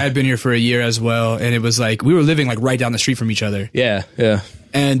year. I had been here for a year as well, and it was like we were living like right down the street from each other. Yeah.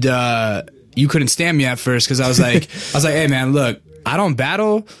 And you couldn't stand me at first because I was like, hey man, look, I don't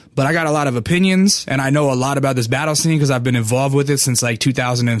battle, but I got a lot of opinions, and I know a lot about this battle scene because I've been involved with it since like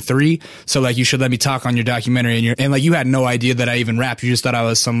 2003. So like, you should let me talk on your documentary, and like, you had no idea that I even rapped. You just thought I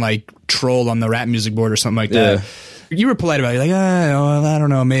was some like troll on the rap music board or something like that. You were polite about it, like, I don't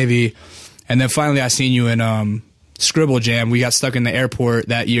know, maybe. And then finally, I seen you in Scribble Jam. We got stuck in the airport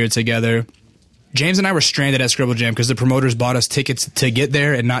that year together. James and I were stranded at Scribble Jam because the promoters bought us tickets to get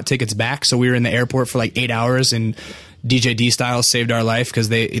there and not tickets back. So we were in the airport for like 8 hours, and DJ D Styles saved our life because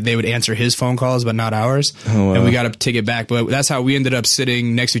they would answer his phone calls but not ours. Oh, wow. And we got a ticket back. But that's how we ended up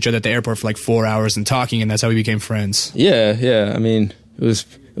sitting next to each other at the airport for like 4 hours and talking, and that's how we became friends. Yeah. I mean, it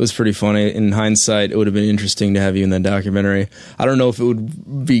was pretty funny. In hindsight, it would have been interesting to have you in that documentary. I don't know if it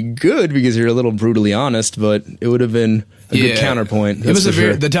would be good because you're a little brutally honest, but it would have been a good counterpoint. It was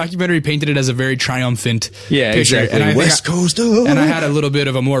the documentary painted it as a very triumphant picture. Exactly. And West Coast. And I had a little bit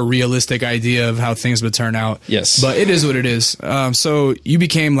of a more realistic idea of how things would turn out. Yes. But it is what it is. So you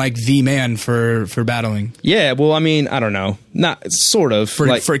became like the man for battling. Yeah, well, I mean, I don't know. Not sort of.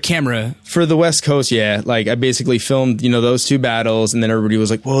 For camera. For the West Coast, yeah. Like, I basically filmed, you know, those two battles, and then everybody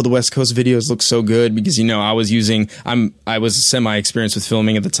was like, whoa, the West Coast videos look so good because, you know, I was semi-experienced with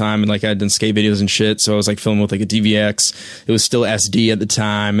filming at the time, and like I had done skate videos and shit, so I was like filming with like a DVX. It was still SD at the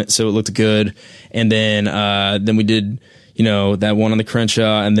time, so it looked good. And then we did, you know, that one on the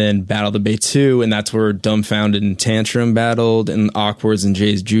Crenshaw, and then Battle the Bay 2, and that's where Dumbfounded and Tantrum battled, and Awkwards and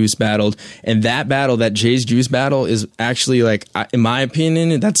Jay's Juice battled. And that battle, that Jay's Juice battle, is actually like, in my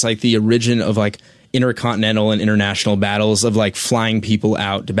opinion, that's like the origin of like intercontinental and international battles of like flying people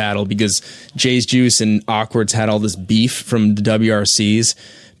out to battle, because Jay's Juice and Awkwards had all this beef from the WRCs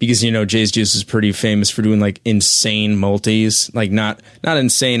because, you know, Jay's Juice is pretty famous for doing like insane multis, like not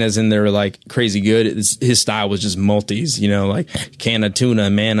insane as in they're like crazy good. His style was just multis, you know, like can of tuna,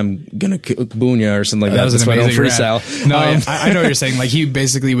 man, I'm gonna cook Bunya or something like that. That's why I don't freestyle. No, I know what you're saying. Like he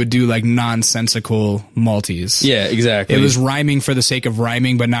basically would do like nonsensical multis. Yeah, exactly. It was rhyming for the sake of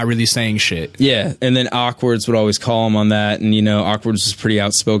rhyming, but not really saying shit. Yeah, and then Awkwards would always call him on that, and you know, Awkwards was pretty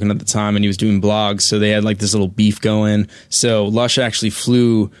outspoken at the time, and he was doing blogs, so they had like this little beef going. So Lush actually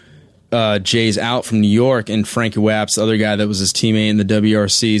flew Jay's out from New York, and Frankie Waps, the other guy that was his teammate in the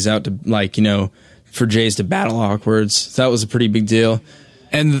WRCs, out to like, you know, for Jay's to battle Awkwards. So that was a pretty big deal.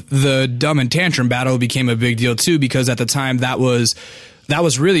 And the Dumb and Tantrum battle became a big deal too, because at the time that was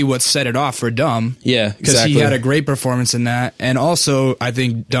really what set it off for Dumb. Yeah, exactly. Because he had a great performance in that. And also, I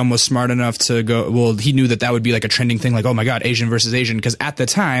think Dumb was smart enough to go, well, he knew that would be like a trending thing, like, oh my God, Asian versus Asian. Because at the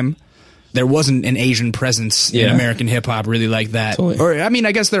time, there wasn't an Asian presence in American hip hop really like that. Totally. Or, I mean,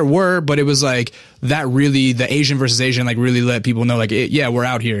 I guess there were, but it was like that really, the Asian versus Asian, like really let people know, like, yeah, we're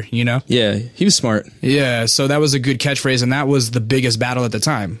out here, you know? Yeah, he was smart. Yeah, so that was a good catchphrase, and that was the biggest battle at the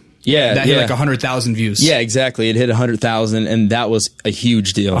time. Yeah, that hit like 100,000 views. Yeah, exactly. It hit 100,000, and that was a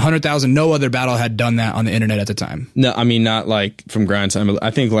huge deal. 100,000. No other battle had done that on the internet at the time. No, I mean not like from Grind Time.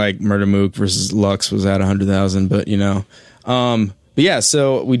 I think like Murder Mook versus Lux was at 100,000, but you know, but yeah.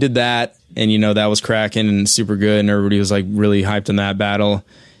 So we did that, and you know that was cracking and super good, and everybody was like really hyped on that battle.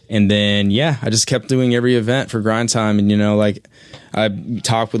 And then yeah, I just kept doing every event for Grind Time, and you know, like I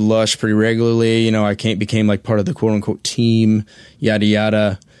talked with Lush pretty regularly. You know, I became like part of the quote unquote team, yada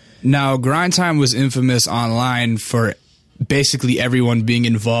yada. Now, Grind Time was infamous online for basically everyone being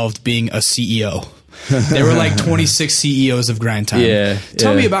involved being a CEO. There were like 26 CEOs of Grind Time. Yeah.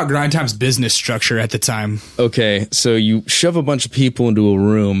 Tell me about Grind Time's business structure at the time. Okay, so you shove a bunch of people into a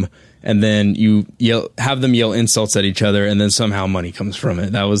room, and then you have them yell insults at each other, and then somehow money comes from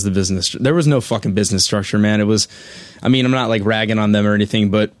it. That was the business. There was no fucking business structure, man. It was, I mean, I'm not like ragging on them or anything,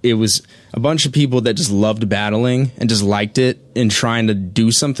 but it was a bunch of people that just loved battling and just liked it and trying to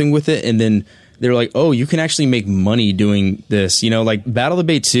do something with it. And then they were like, oh, you can actually make money doing this. You know, like Battle of the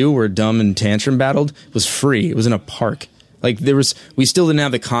Bay 2, where Dumb and Tantrum battled, was free. It was in a park. Like we still didn't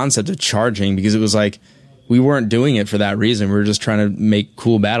have the concept of charging, because it was like, we weren't doing it for that reason. We were just trying to make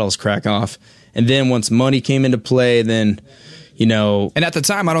cool battles crack off. And then once money came into play, then, you know... And at the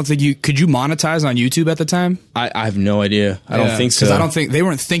time, I don't think could you monetize on YouTube at the time? I have no idea. I don't think so. Because I don't think, they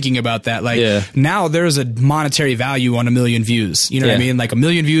weren't thinking about that. Like, now there's a monetary value on 1 million views. You know what I mean? Like 1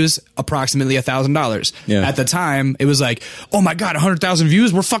 million views, approximately $1,000. Yeah. At the time, it was like, oh my God, 100,000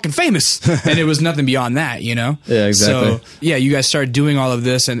 views, we're fucking famous. And it was nothing beyond that, you know? Yeah, exactly. So, yeah, you guys start doing all of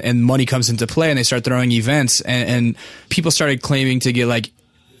this, and money comes into play, and they start throwing events, and people started claiming to get like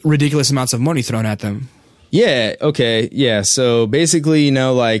ridiculous amounts of money thrown at them. Yeah, okay, yeah. So basically, you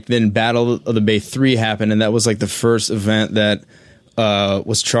know, like then Battle of the Bay 3 happened, and that was like the first event that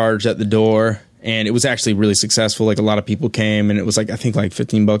was charged at the door, and it was actually really successful. Like a lot of people came, and it was like, I think like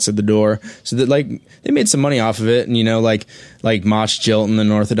 $15 at the door. So that like they made some money off of it, and you know, like Mosh Jilton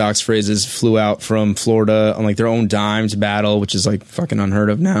and Orthodox Phrases flew out from Florida on like their own dime to battle, which is like fucking unheard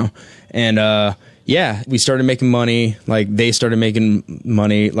of now. And yeah, we started making money. Like they started making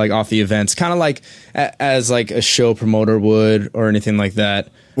money like off the events, kind of like as like a show promoter would or anything like that.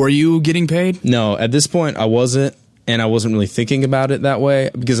 Were you getting paid? No, at this point I wasn't, and I wasn't really thinking about it that way,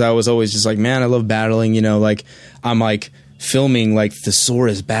 because I was always just like, man, I love battling. You know, like I'm like filming like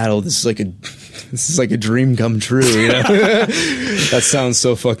Thesaurus battle. This is like a dream come true. You know, that sounds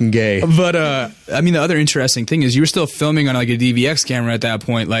so fucking gay. But I mean, the other interesting thing is you were still filming on like a DVX camera at that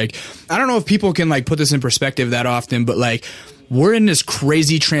point. Like, I don't know if people can like put this in perspective that often, but like, we're in this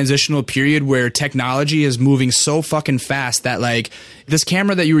crazy transitional period where technology is moving so fucking fast that like this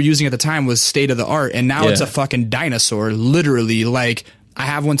camera that you were using at the time was state of the art, and now it's a fucking dinosaur, literally. Like, I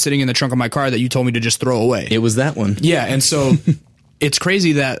have one sitting in the trunk of my car that you told me to just throw away. It was that one. Yeah, and so it's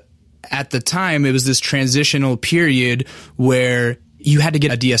crazy that at the time it was this transitional period where you had to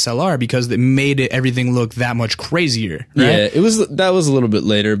get a DSLR because it made everything look that much crazier. Right? Yeah, that was a little bit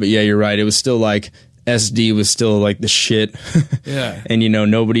later, but yeah, you're right. It was still like SD was still like the shit. Yeah. And you know,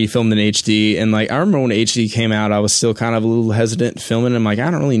 nobody filmed in HD. And like, I remember when HD came out, I was still kind of a little hesitant filming. I'm like, I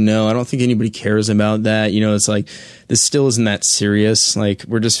don't really know. I don't think anybody cares about that. You know, it's like, this still isn't that serious. Like,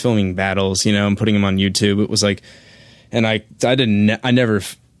 we're just filming battles, you know, and putting them on YouTube. It was like, and I never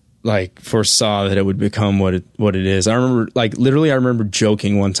like foresaw that it would become what it is. I remember like, literally, I remember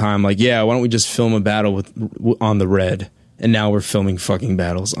joking one time, like, yeah, why don't we just film a battle on the Red? And now we're filming fucking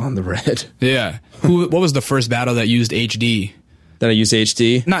battles on the Red. Yeah. What was the first battle that used HD? that I use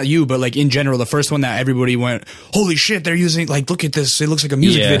HD. Not you, but like in general, the first one that everybody went, holy shit, they're using, like, look at this, it looks like a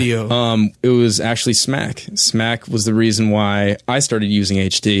music video. It was actually Smack. Smack was the reason why I started using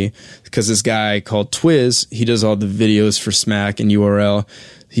HD, because this guy called Twiz, he does all the videos for Smack and URL.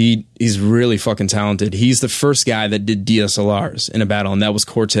 He's really fucking talented. He's the first guy that did DSLRs in a battle, and that was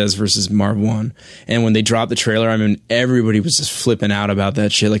Cortez versus Marv 1. And when they dropped the trailer, I mean, everybody was just flipping out about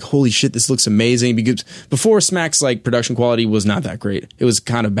that shit. Like, holy shit, this looks amazing. Because before, Smack's like production quality was not that great. It was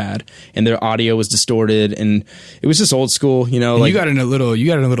kind of bad, and their audio was distorted, and it was just old school. You know, and like you got in a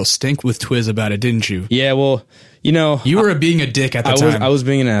little stink with Twiz about it, didn't you? Yeah, well, you know, you were being a dick at the time. I was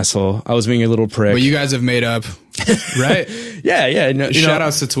being an asshole. I was being a little prick. But you guys have made up, right? Yeah. No, shout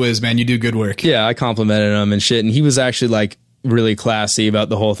outs to Twiz, man. You do good work. Yeah, I complimented him and shit, and he was actually like really classy about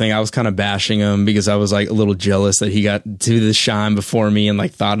the whole thing. I was kind of bashing him because I was like a little jealous that he got to the shine before me and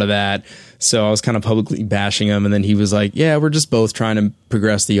like thought of that. So I was kind of publicly bashing him, and then he was like, "Yeah, we're just both trying to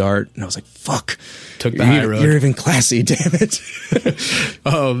progress the art." And I was like, "Fuck, took the high road. You're even classy, damn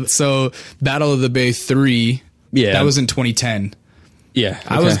it." So Battle of the Bay 3. Yeah, that was in 2010. Yeah,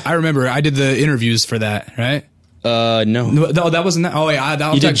 okay. I remember I did the interviews for that, right? No, that wasn't that. Oh wait,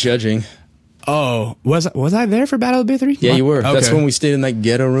 you did judging. Oh, was I there for Battle of the Bay 3? Yeah, you were. Okay. That's when we stayed in that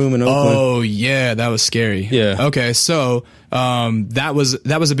ghetto room in Oakland. Oh yeah, that was scary. Yeah. Okay, so that was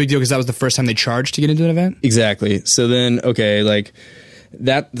a big deal because that was the first time they charged to get into an event. Exactly. So then, okay, like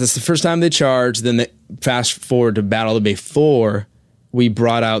that's the first time they charged. Then they fast forward to Battle of the Bay 4. We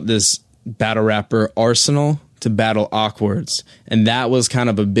brought out this battle rapper Arsenal to battle Awkwards, and that was kind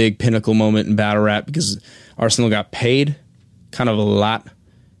of a big pinnacle moment in battle rap because Arsenal got paid kind of a lot,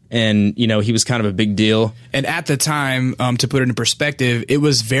 and you know, he was kind of a big deal. And at the time, to put it in perspective, it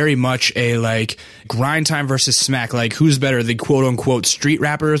was very much a like grind time versus Smack, like who's better, the quote unquote street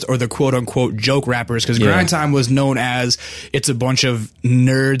rappers or the quote unquote joke rappers, because grind time was known as it's a bunch of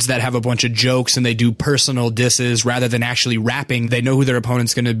nerds that have a bunch of jokes and they do personal disses rather than actually rapping. They know who their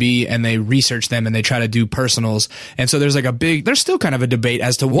opponent's going to be and they research them and they try to do personals. And so there's like there's still kind of a debate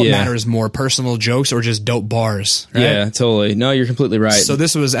as to what matters more, personal jokes or just dope bars, right? Yeah, totally. No, you're completely right. So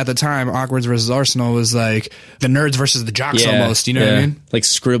this was at the time, Awkwards versus Arsenal was like the nerds versus the jocks almost, you know what I mean? Like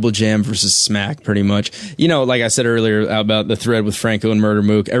Scribble Jam versus Smack, pretty much. You know, like I said earlier about the thread with Franco and Murder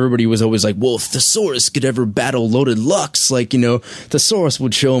Mook, everybody was always like, well, if Thesaurus could ever battle Loaded Lux, like, you know, Thesaurus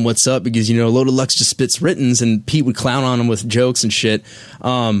would show him what's up because, you know, Loaded Lux just spits writtens and Pete would clown on him with jokes and shit.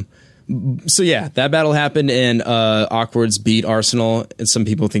 So yeah, that battle happened and Awkwards beat Arsenal, and some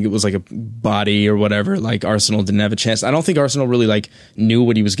people think it was like a body or whatever. Like Arsenal didn't have a chance. I don't think Arsenal really like knew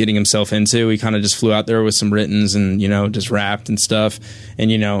what he was getting himself into. He kind of just flew out there with some writtens and, you know, just rapped and stuff, and,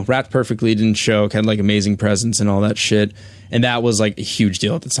 you know, rapped perfectly, didn't choke, had like amazing presence and all that shit. And that was like a huge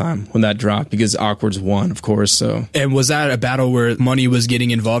deal at the time when that dropped because Awkwards won, of course. So, and was that a battle where money was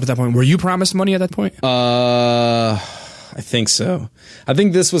getting involved at that point? Were you promised money at that point? I think so. I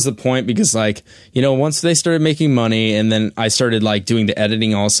think this was the point because, like, you know, once they started making money, and then I started like doing the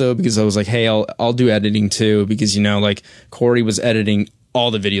editing also because I was like, hey, I'll do editing too, because, you know, like Corey was editing all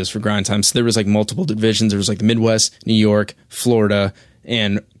the videos for Grind Time. So there was like multiple divisions. There was like the Midwest, New York, Florida,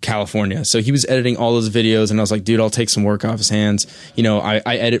 and California. So he was editing all those videos, and I was like, dude, I'll take some work off his hands. You know, I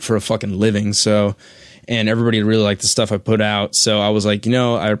edit for a fucking living. So, and everybody really liked the stuff I put out. So I was like, you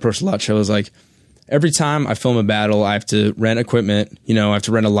know, I approached Luch. I was like, every time I film a battle, I have to rent equipment, you know, I have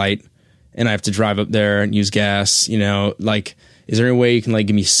to rent a light, and I have to drive up there and use gas, you know, like, is there any way you can like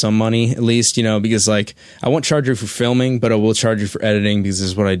give me some money at least, you know, because like I won't charge you for filming, but I will charge you for editing because this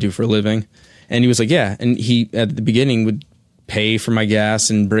is what I do for a living. And he was like, yeah. And he, at the beginning, would pay for my gas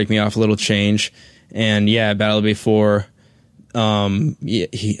and break me off a little change. And yeah, Battle of Bay 4, I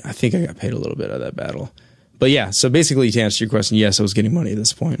think I got paid a little bit of that battle. But yeah, so basically to answer your question, yes, I was getting money at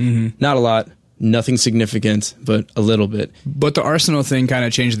this point. Mm-hmm. Not a lot. Nothing significant, but a little bit. But the Arsenal thing kind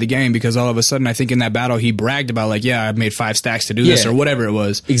of changed the game because all of a sudden, I think in that battle, he bragged about like, yeah, I made 5 stacks to do this or whatever it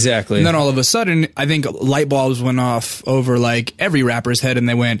was. Exactly. And then all of a sudden, I think light bulbs went off over like every rapper's head and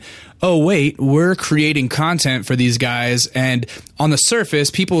they went, oh, wait, we're creating content for these guys. And on the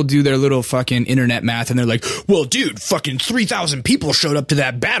surface, people do their little fucking internet math and they're like, well, dude, fucking 3,000 people showed up to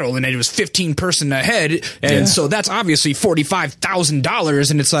that battle and it was 15 person ahead. And so that's obviously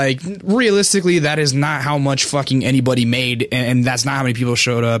 $45,000. And it's like, realistically, that is not how much fucking anybody made. And that's not how many people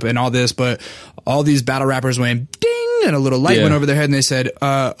showed up and all this. But all these battle rappers went ding and a little light went over their head and they said,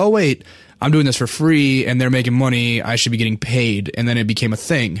 oh, wait. I'm doing this for free and they're making money. I should be getting paid. And then it became a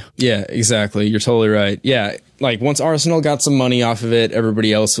thing. Yeah, exactly. You're totally right. Yeah. like once Arsenal got some money off of it,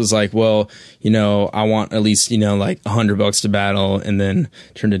 everybody else was like, well, I want at least, like $100 to battle, and then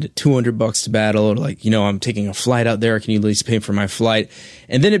turned it to $200 to battle. Or like, I'm taking a flight out there. Can you at least pay for my flight?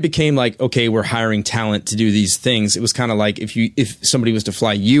 And then it became like, okay, we're hiring talent to do these things. It was kind of like if somebody was to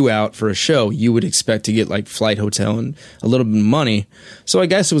fly you out for a show, you would expect to get like flight, hotel, and a little bit of money. So I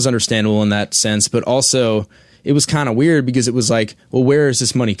guess it was understandable in that sense, but also it was kind of weird because it was like, well, where is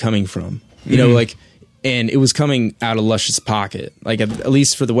this money coming from? And it was coming out of Lush's pocket. Like at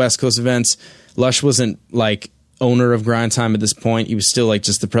least for the West Coast events, Lush wasn't like owner of Grind Time at this point. He was still like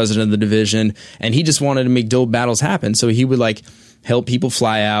just the president of the division, and he just wanted to make dope battles happen. So he would like help people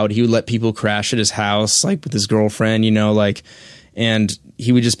fly out. He would let people crash at his house, like with his girlfriend, and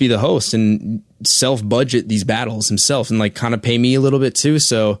he would just be the host and self-budget these battles himself and like kind of pay me a little bit too.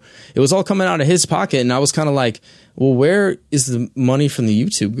 So it was all coming out of his pocket, and I was kind of like, well, where is the money from the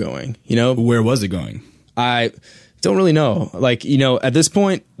YouTube going? Where was it going? I don't really know. Like, at this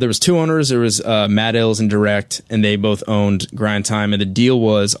point, there was two owners. There was Matt Ills and Direct, and they both owned Grind Time. And the deal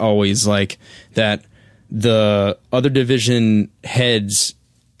was always like that the other division heads,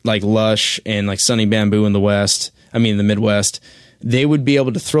 like Lush and like Sunny Bamboo in the Midwest, they would be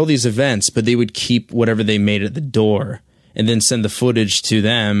able to throw these events, but they would keep whatever they made at the door and then send the footage to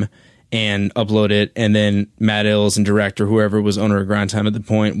them and upload it, and then Matt Ills and Direct or whoever was owner of Grind Time at the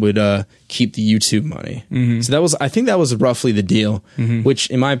point would keep the YouTube money. Mm-hmm. So I think that was roughly the deal, which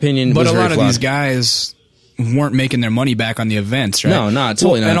in my opinion was very flawed. But a lot of these guys weren't making their money back on the events, right? No, not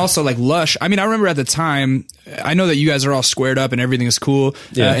totally not. And also like Lush, I remember at the time, I know that you guys are all squared up and everything is cool.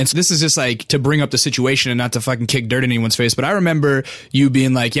 Yeah. And so this is just like to bring up the situation and not to fucking kick dirt in anyone's face. But I remember you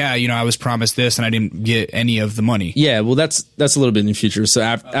being like, yeah, I was promised this and I didn't get any of the money. Yeah, well, that's a little bit in the future. So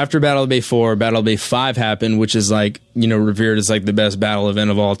after Battle of Bay 4, Battle of Bay 5 happened, which is like, revered as like the best battle event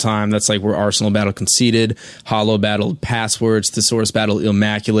of all time. That's like where Arsenal battled Conceited, Hollow battled Passwords, Thesaurus battled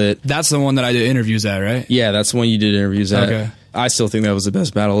Immaculate. That's the one that I did interviews at, right? Yeah, that's the one you did interviews at. Okay. I still think that was the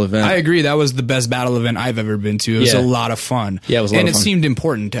best battle event. I agree. That was the best battle event I've ever been to. It was a lot of fun. Yeah, it was a lot of fun. And it seemed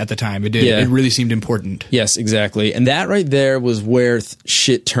important at the time. It did. Yeah. It really seemed important. Yes, exactly. And that right there was where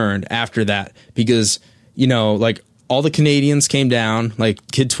shit turned after that. Because, like all the Canadians came down,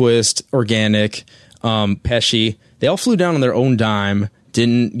 like Kid Twist, Organic, Pesci. They all flew down on their own dime,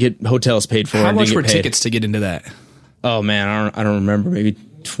 didn't get hotels paid for. How much were tickets to get into that? Oh, man, I don't remember. Maybe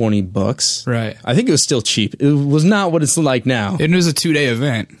 $20. Right. I think it was still cheap. It was not what it's like now. It was a 2-day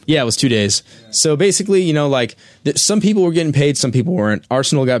event. Yeah, it was 2 days. So basically, some people were getting paid, some people weren't.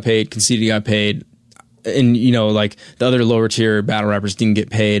 Arsenal got paid, Conceited got paid, and like the other lower tier battle rappers didn't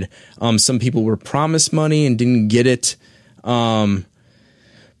get paid. Some people were promised money and didn't get it.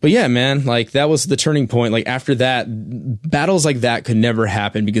 But yeah, man, like that was the turning point. Like after that, battles like that could never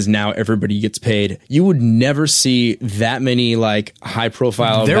happen because now everybody gets paid. You would never see that many like high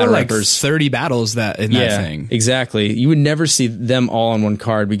profile there battle were like rappers. 30 battles that thing. Exactly. You would never see them all on one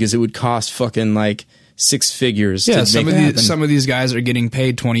card because it would cost fucking like 6 figures. Yeah, some of these guys are getting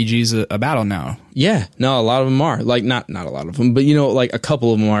paid 20 G's a battle now. Yeah, no, a lot of them are. Like not a lot of them, but like a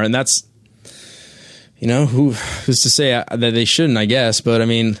couple of them are, and that's. Who's to say that they shouldn't, I guess. But,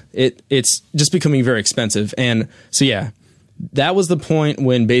 it's just becoming very expensive. And so, yeah, that was the point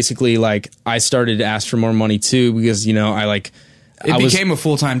when basically, like, I started to ask for more money, too, because, It became a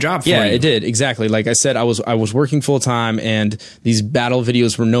full-time job for you. Yeah, it did. Exactly. Like I said, I was working full-time, and these battle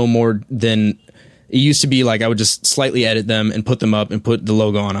videos were no more than... It used to be like I would just slightly edit them and put them up and put the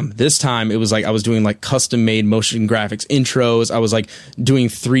logo on them. This time it was like I was doing like custom made motion graphics intros. I was like doing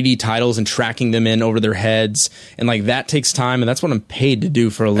 3D titles and tracking them in over their heads. And like that takes time, and that's what I'm paid to do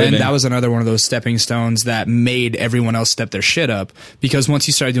for a living. And that was another one of those stepping stones that made everyone else step their shit up, because once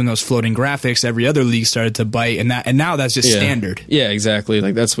you started doing those floating graphics, every other league started to bite, and now that's just standard. Yeah, exactly.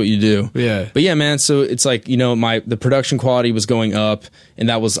 Like that's what you do. Yeah. But yeah, man, so it's like, the production quality was going up, and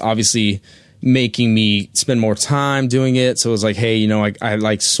that was obviously making me spend more time doing it. So it was like, hey, I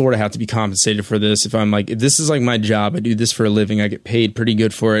like sort of have to be compensated for this. If this is like my job, I do this for a living, I get paid pretty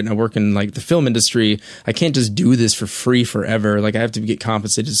good for it, and I work in like the film industry, I can't just do this for free forever. Like I have to get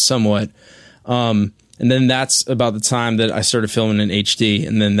compensated somewhat. And then that's about the time that I started filming in HD.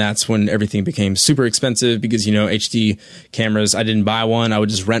 And then that's when everything became super expensive because, HD cameras, I didn't buy one. I would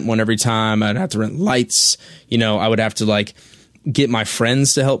just rent one every time. I'd have to rent lights. I would have to like get my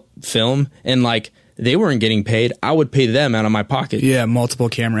friends to help film, and like they weren't getting paid. I would pay them out of my pocket. Yeah, multiple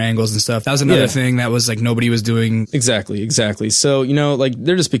camera angles and stuff. That was another thing that was like nobody was doing. Exactly. So, like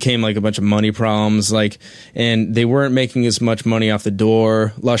there just became like a bunch of money problems, like, and they weren't making as much money off the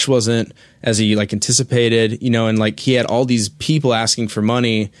door. Lush wasn't as he like anticipated, and like he had all these people asking for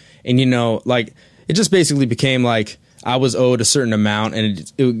money, and like it just basically became like I was owed a certain amount,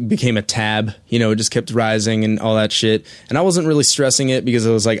 and it became a tab. You know, it just kept rising and all that shit. And I wasn't really stressing it because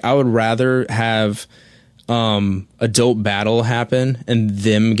it was like I would rather have a dope battle happen and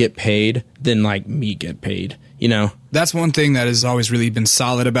them get paid than like me get paid. You know, that's one thing that has always really been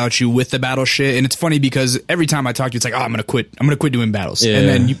solid about you with the battle shit. And it's funny because every time I talk to you, it's like, oh, I'm going to quit. I'm going to quit doing battles. Yeah. And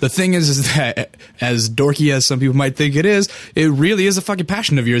then the thing is that as dorky as some people might think it really is a fucking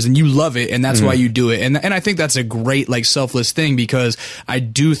passion of yours and you love it. And that's why you do it. And I think that's a great, like, selfless thing because I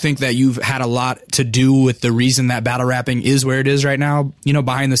do think that you've had a lot to do with the reason that battle rapping is where it is right now, you know,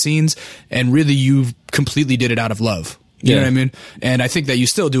 behind the scenes. And really, you've completely did it out of love. You know what I mean? And I think that you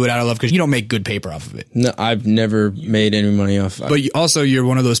still do it out of love because you don't make good paper off of it. No, I've never made any money off of it. But you're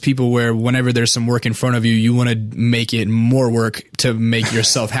one of those people where whenever there's some work in front of you, you want to make it more work to make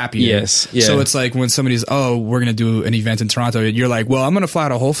yourself happier. Yes. Yeah. So it's like when somebody's, oh, we're going to do an event in Toronto, you're like, well, I'm going to fly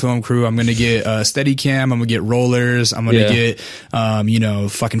out a whole film crew. I'm going to get a Steadicam. I'm going to get rollers. I'm going to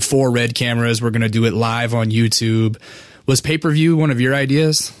get, fucking 4 red cameras. We're going to do it live on YouTube. Was pay-per-view one of your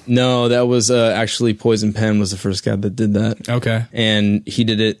ideas? No, that was actually Poison Pen was the first guy that did that. Okay. And he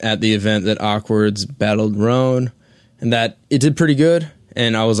did it at the event that Awkwards battled Roan, and that it did pretty good.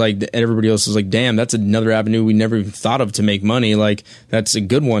 And I was like, everybody else was like, damn, that's another avenue we never even thought of to make money. Like, that's a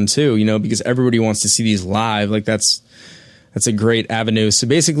good one too, you know, because everybody wants to see these live. Like, that's a great avenue. So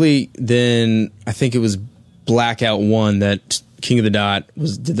basically, then I think it was Blackout 1 that King of the Dot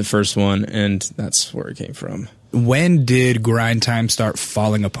did the first one, and that's where it came from. When did Grind Time start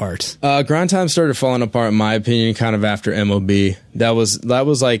falling apart? Grind Time started falling apart, in my opinion, kind of after MOB. That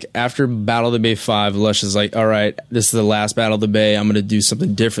was like after Battle of the Bay 5, Lush is like, all right, this is the last Battle of the Bay. I'm going to do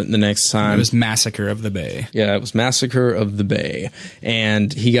something different the next time. It was Massacre of the Bay. Yeah, it was Massacre of the Bay.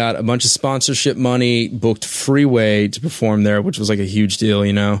 And he got a bunch of sponsorship money, booked Freeway to perform there, which was like a huge deal,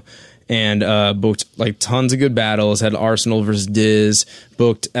 you know. And booked like tons of good battles, had Arsenal versus Diz,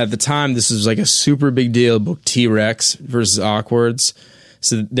 booked, at the time, this was like a super big deal, booked T-Rex versus Awkwards.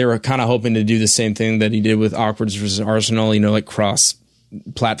 So they were kind of hoping to do the same thing that he did with Awkwards versus Arsenal, you know, like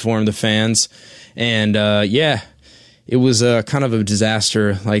cross-platform the fans. And it was kind of a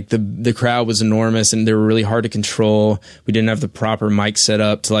disaster. Like the crowd was enormous and they were really hard to control. We didn't have the proper mic set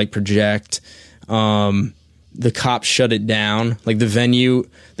up to like project. The cops shut it down. Like the venue,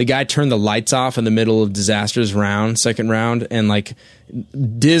 the guy turned the lights off in the middle of Disaster's second round, and like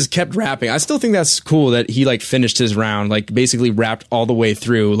Diz kept rapping. I still think that's cool that he like finished his round, like basically rapped all the way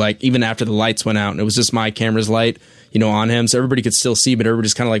through, like even after the lights went out and it was just my camera's light, you know, on him, so everybody could still see, but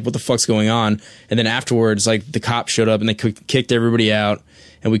everybody's kind of like, what the fuck's going on? And then afterwards, like the cops showed up and they kicked everybody out,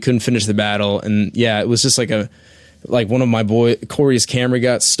 and we couldn't finish the battle. And yeah, it was just like one of my Corey's camera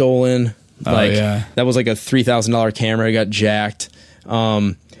got stolen. Like, that was like a $3,000 camera. Got jacked.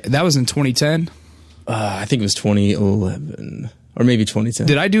 That was in 2010? I think it was 2011 or maybe 2010.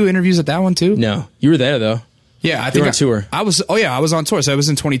 Did I do interviews at that one too? No, you were there though. Yeah, I think you were on tour. I was on tour. So it was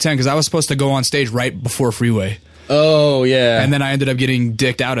in 2010 because I was supposed to go on stage right before Freeway. Oh yeah. And then I ended up getting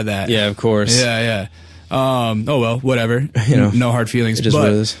dicked out of that. Yeah, of course. Yeah. Oh well, whatever. You know, no hard feelings. It just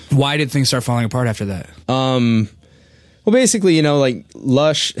but was. Why did things start falling apart after that? Well, basically, you know, like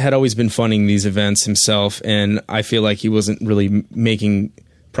Lush had always been funding these events himself, and I feel like he wasn't really making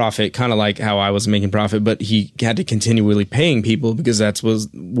profit, kind of like how I was making profit, but he had to continually paying people because was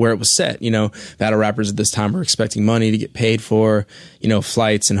where it was set. You know, battle rappers at this time were expecting money to get paid for, you know,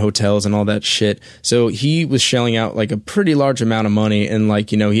 flights and hotels and all that shit. So he was shelling out like a pretty large amount of money, and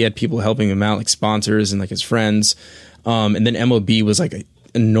like, you know, he had people helping him out, like sponsors and like his friends. And then MOB was like a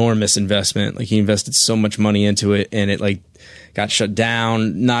enormous investment. Like he invested so much money into it, and it like got shut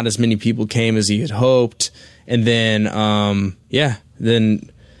down. Not as many people came as he had hoped. And then then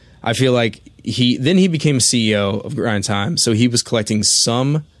I feel like he became CEO of Grind Time, so he was collecting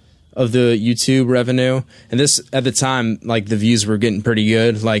some of the YouTube revenue. And this, at the time, like the views were getting pretty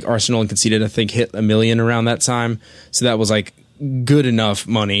good. Like Arsenal and Conceited, I think, hit 1 million around that time, so that was like good enough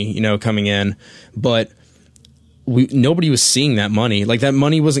money, you know, coming in. But nobody was seeing that money. Like that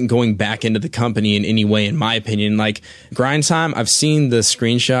money wasn't going back into the company in any way, in my opinion. Like Grind Time, I've seen the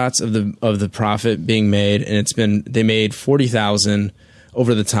screenshots of the profit being made, and they made $40,000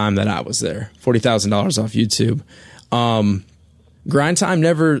 over the time that I was there. $40,000 off YouTube. Grind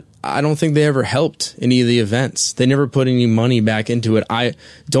Time I don't think they ever helped any of the events. They never put any money back into it. I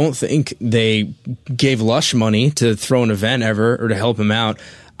don't think they gave Lush money to throw an event ever or to help him out.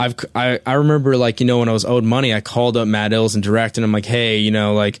 I remember, like, you know, when I was owed money, I called up Matt Ills and Direct, and I'm like, hey, you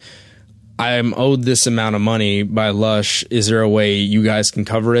know, like, I'm owed this amount of money by Lush. Is there a way you guys can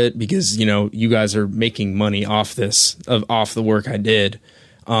cover it? Because, you know, you guys are making money off the work I did.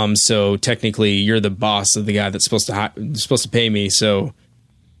 So technically, you're the boss of the guy that's supposed to pay me. So,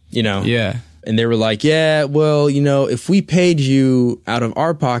 you know, Yeah. And they were like, yeah, well, you know, if we paid you out of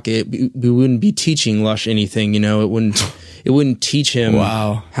our pocket, we wouldn't be teaching Lush anything. You know, it wouldn't teach him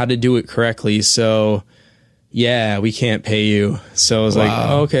how to do it correctly. So, yeah, we can't pay you. So I was like,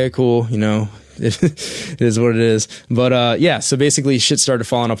 oh, okay, cool. You know, it is what it is. But yeah, so basically, shit started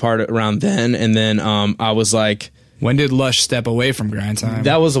falling apart around then, and then I was like, when did Lush step away from Grind Time?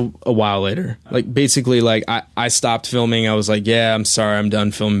 that was a while later. Like, basically, like, I stopped filming. I was like, yeah, I'm sorry, I'm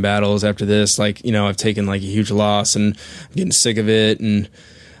done filming battles after this. Like, you know, I've taken, like, a huge loss, and I'm getting sick of it. And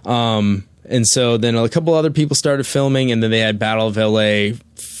so then a couple other people started filming, and then they had Battle of LA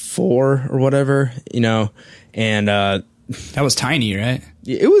 4 or whatever, you know, and that was tiny, right?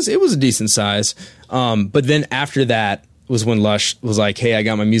 it was a decent size. But then after that was when Lush was like, hey, I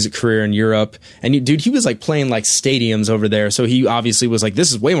got my music career in Europe. And dude, he was like playing like stadiums over there. So he obviously was like,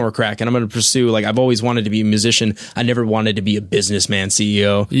 this is way more crack, and I'm going to pursue, like, I've always wanted to be a musician. I never wanted to be a businessman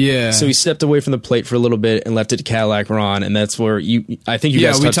CEO. Yeah. So he stepped away from the plate for a little bit and left it to Cadillac Ron. And that's where I think you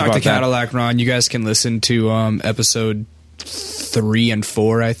guys we talked talked about to Cadillac Ron. You guys can listen to episode 3 and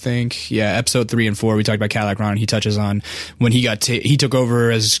 4, I think. Yeah, episode 3 and 4, we talked about Cadillac Ron. He touches on when he took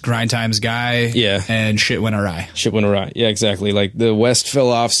over as Grind Time's guy. Yeah. And shit went awry. Yeah, exactly. Like, the West fell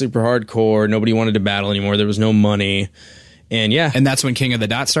off super hardcore. Nobody wanted to battle anymore. There was no money. And yeah. And that's when King of the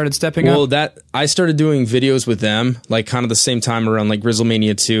Dot started stepping up? Well, I started doing videos with them, like, kind of the same time around, like,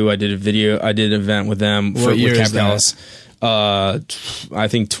 Grizzlemania 2. I did an event with them. What year with Cap is that? Palace. I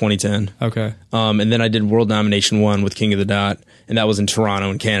think 2010. Okay. And then I did World Domination 1 with King of the Dot, and that was in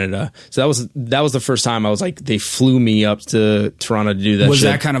Toronto in Canada. So that was the first time I was like, they flew me up to Toronto to do that. Was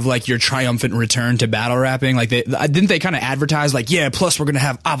that kind of like your triumphant return to battle rapping? Like, didn't they kind of advertise like, yeah, plus we're gonna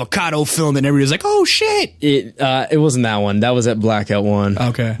have Avocado film, and everybody was like, oh shit. It wasn't that one. That was at Blackout 1.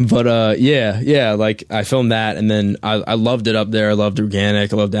 Okay. But yeah, like, I filmed that, and then I loved it up there. I loved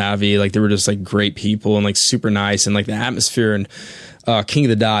Organic. I loved Avi. Like, they were just like great people and like super nice, and like the atmosphere and King of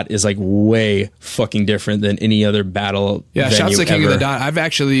the Dot is like way fucking different than any other battle. Yeah, shouts to King of the Dot. I've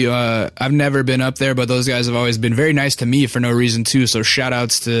actually I've never been up there, but those guys have always been very nice to me for no reason too. So shout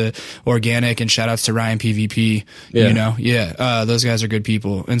outs to Organic and shout outs to Ryan PvP. Yeah. You know, those guys are good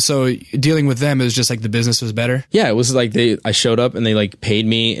people. And so dealing with them is just like the business was better. Yeah, it was like I showed up and they like paid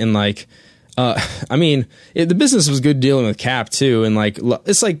me, and like I mean, the business was good dealing with Cap too, and like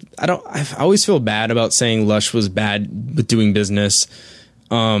it's like I always feel bad about saying Lush was bad with doing business,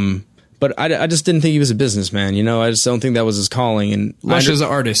 but I just didn't think he was a businessman. You know, I just don't think that was his calling. And Lush is an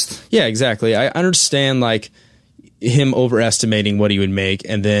artist. Yeah, exactly. I understand like him overestimating what he would make,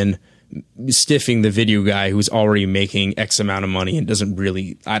 and then stiffing the video guy who's already making X amount of money and doesn't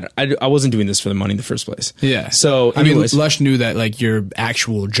really. I wasn't doing this for the money in the first place. Yeah. So anyways, I mean, Lush knew that like your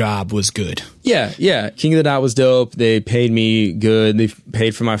actual job was good. Yeah. King of the Dot was dope. They paid me good. They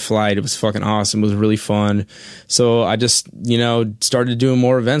paid for my flight. It was fucking awesome. It was really fun. So I just, you know, started doing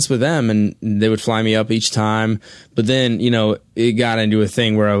more events with them, and they would fly me up each time. But then, you know, it got into a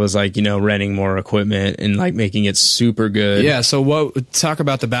thing where I was like, you know, renting more equipment and like making it super good. Yeah. So talk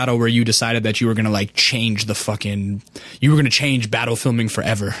about the battle where you decided that you were going to like change battle filming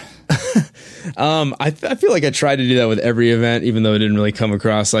forever. I feel like I tried to do that with every event, even though it didn't really come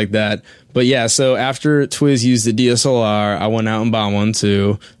across like that. But yeah, so after Twiz used the DSLR, I went out and bought one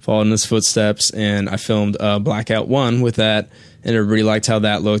too, followed in his footsteps, and I filmed Blackout 1 with that, and everybody liked how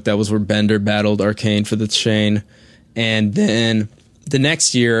that looked. That was where Bender battled Arcane for the chain. And then the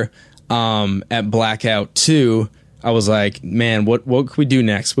next year, at Blackout 2, I was like, man, what could we do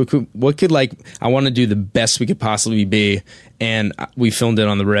next? What could like, I want to do the best we could possibly be. And we filmed it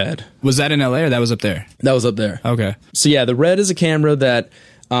on the Red. Was that in LA or that was up there? That was up there. Okay. So yeah, the Red is a camera that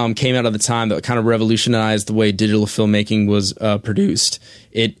came out at the time that kind of revolutionized the way digital filmmaking was produced.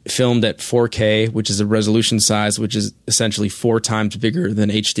 It filmed at 4K, which is a resolution size, which is essentially 4 times bigger than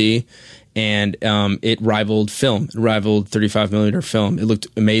HD. And it rivaled film. It rivaled 35 millimeter film. It looked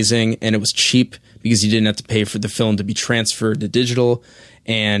amazing, and it was cheap because you didn't have to pay for the film to be transferred to digital,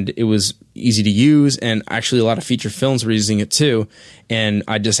 and it was easy to use, and actually a lot of feature films were using it too. And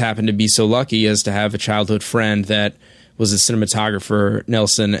I just happened to be so lucky as to have a childhood friend that was a cinematographer,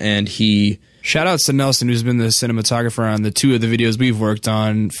 Nelson, and he... Shout outs to Nelson, who's been the cinematographer on the 2 of the videos we've worked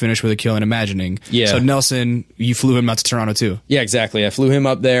on, Finish with a Kill and Imagining. Yeah. So Nelson, you flew him out to Toronto too. Yeah, exactly. I flew him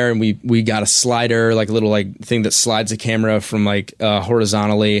up there, and we got a slider, like a little like thing that slides a camera from like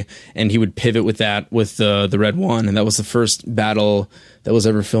horizontally, and he would pivot with that with the Red 1, and that was the first battle that was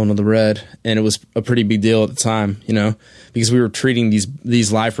ever filmed on the Red, and it was a pretty big deal at the time, you know, because we were treating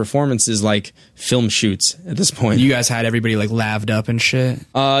these live performances like film shoots at this point. You guys had everybody like laved up and shit.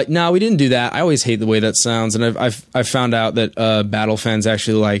 No, we didn't do that. I always hate the way that sounds, and I've found out that battle fans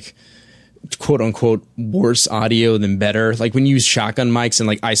actually like quote unquote worse audio than better. Like when you use shotgun mics and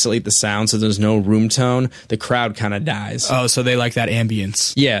like isolate the sound so there's no room tone, the crowd kind of dies. Oh, so they like that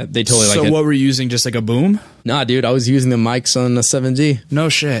ambience. Yeah, they totally like it. So what were you using? Just like a boom? Nah, dude, I was using the mics on the 7G. No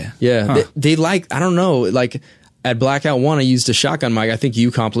shit. Yeah, Huh. they like, I don't know, like at Blackout 1, I used a shotgun mic. I think you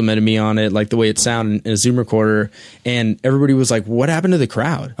complimented me on it, like the way it sounded in a Zoom recorder. And everybody was like, what happened to the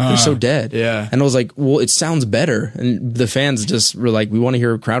crowd? They're so dead. Yeah. And I was like, well, it sounds better. And the fans just were like, we want to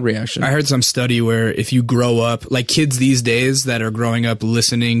hear a crowd reaction. I heard some study where if you grow up, like kids these days that are growing up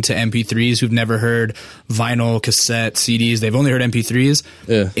listening to MP3s who've never heard vinyl, cassette, CDs, they've only heard MP3s.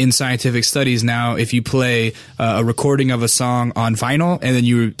 Yeah. In scientific studies now, if you play a recording of a song on vinyl and then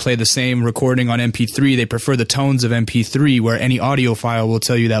you play the same recording on MP3, they prefer the tones of MP3, where any audio file will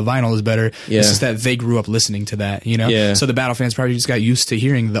tell you that vinyl is better. Yeah. It's just that they grew up listening to that, you know? Yeah. So the battle fans probably just got used to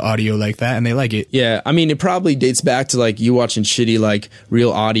hearing the audio like that and they like it. Yeah, I mean, it probably dates back to like you watching shitty like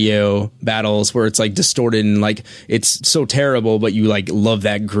real audio battles where it's like distorted and like it's so terrible, but you like love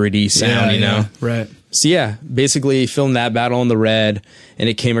that gritty sound, you know? Right. So yeah, basically filmed that battle on the Red, and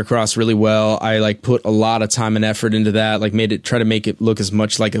it came across really well. I like put a lot of time and effort into that, like try to make it look as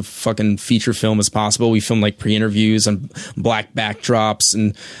much like a fucking feature film as possible. We filmed like pre-interviews on black backdrops,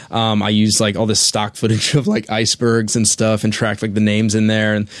 and I used like all this stock footage of like icebergs and stuff, and tracked like the names in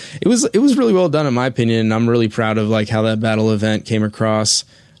there, and it was really well done in my opinion. I'm really proud of like how that battle event came across.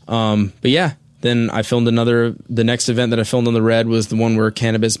 But yeah. Then I filmed the next event that I filmed on the Red was the one where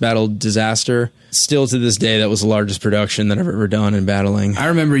Cannabis battled Disaster. Still to this day, that was the largest production that I've ever done in battling. I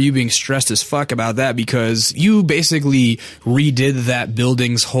remember you being stressed as fuck about that because you basically redid that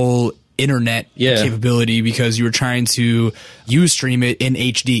building's whole internet capability because you were trying to Ustream it in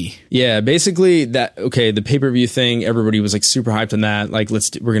HD. Yeah, basically the pay-per-view thing, everybody was like super hyped on that. Like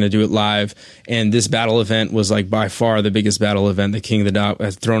we're going to do it live. And this battle event was like by far the biggest battle event that King of the Dot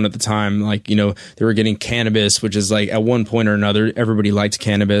had thrown at the time. Like, you know, they were getting Cannabis, which is like at one point or another, everybody liked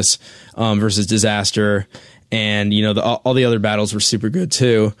Cannabis versus Disaster. And, you know, all the other battles were super good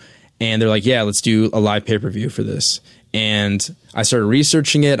too. And they're like, yeah, let's do a live pay-per-view for this. And I started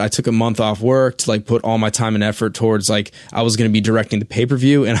researching it. I took a month off work to like put all my time and effort towards like I was going to be directing the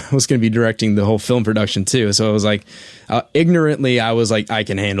pay-per-view and I was going to be directing the whole film production too. So I was like, ignorantly, I was like, I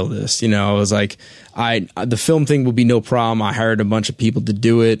can handle this. You know, I was like, the film thing will be no problem. I hired a bunch of people to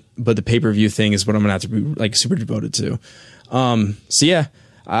do it, but the pay-per-view thing is what I'm going to have to be like super devoted to. So yeah.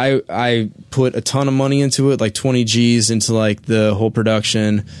 I put a ton of money into it, like 20 G's into like the whole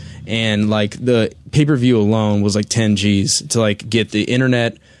production, and like the pay-per-view alone was like 10 G's to like get the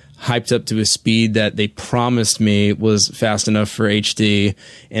internet hyped up to a speed that they promised me was fast enough for HD,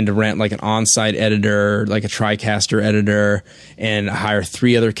 and to rent like an on-site editor, like a TriCaster editor, and hire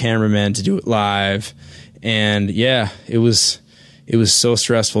 3 other cameramen to do it live. And yeah, it was so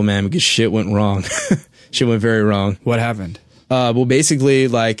stressful, man, because shit went wrong. Shit went very wrong. What happened? Well, basically,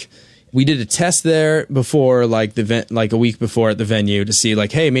 like, we did a test there before, like, like a week before at the venue to see,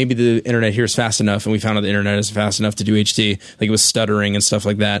 like, hey, maybe the internet here is fast enough, and we found out the internet is fast enough to do HD. Like, it was stuttering and stuff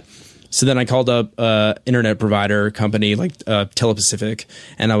like that. So then I called up internet provider company, like Telepacific,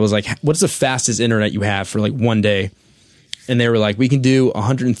 and I was like, what's the fastest internet you have for, like, one day? And they were like, we can do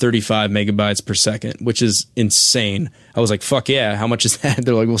 135 megabytes per second, which is insane. I was like, fuck yeah, how much is that?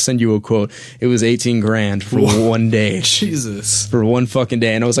 They're like, we'll send you a quote. It was $18,000 for one day. Jesus. For one fucking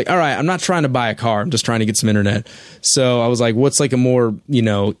day. And I was like, all right, I'm not trying to buy a car. I'm just trying to get some internet. So I was like, what's like a more, you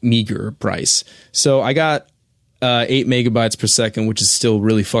know, meager price? So I got 8 megabytes per second, which is still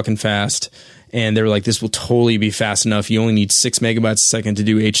really fucking fast. And they were like, this will totally be fast enough. You only need 6 megabytes a second to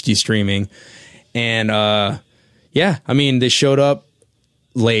do HD streaming. And, yeah, I mean, they showed up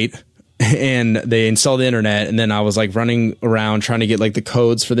late and they installed the internet, and then I was like running around trying to get like the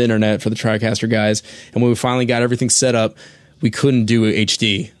codes for the internet for the TriCaster guys. And when we finally got everything set up, we couldn't do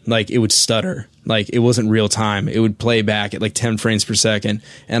HD. Like, it would stutter. Like, it wasn't real time. It would play back at like 10 frames per second.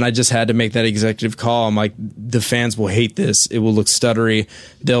 And I just had to make that executive call. I'm like, the fans will hate this. It will look stuttery.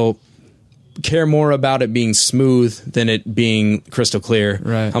 They'll care more about it being smooth than it being crystal clear.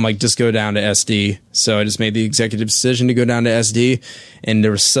 Right. I'm like, just go down to SD. So I just made the executive decision to go down to SD, and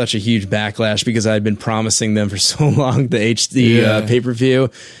there was such a huge backlash because I had been promising them for so long the HD pay-per-view,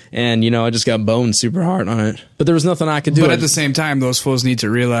 and, you know, I just got boned super hard on it. But there was nothing I could do. But at the same time, those fools need to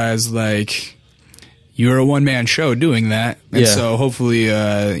realize, like, you're a one-man show doing that. And Yeah. so hopefully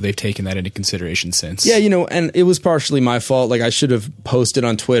they've taken that into consideration since. Yeah, you know, and it was partially my fault. Like, I should have posted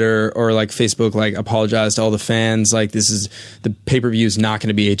on Twitter or like Facebook, like, apologize to all the fans. Like, this is, the pay-per-view is not going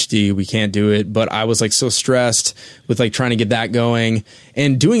to be HD. We can't do it. But I was like so stressed with like trying to get that going.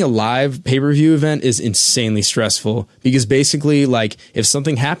 And doing a live pay-per-view event is insanely stressful because basically, like, if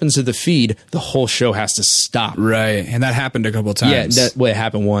something happens to the feed, the whole show has to stop. Right. And that happened a couple times. Yeah, it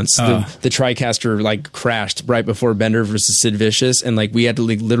happened once. The TriCaster like crashed right before Bender versus Sid Vicious, and like we had to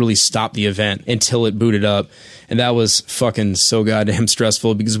like literally stop the event until it booted up, and that was fucking so goddamn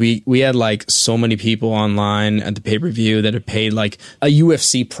stressful because we had like so many people online at the pay-per-view that had paid like a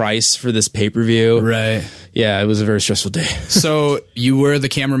UFC price for this pay-per-view. Right. Yeah, it was a very stressful day. So you were the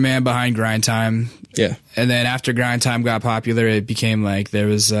cameraman behind Grind Time. Yeah. And then after Grind Time got popular, it became like there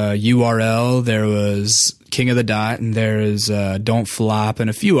was URL, there was King of the Dot, and there was Don't Flop and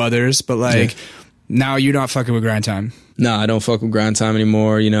a few others. But like now you're not fucking with Grind Time. No, I don't fuck with Grind Time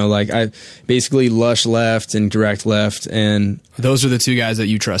anymore. You know, like I basically Lush left and Direct left, and Those are the two guys that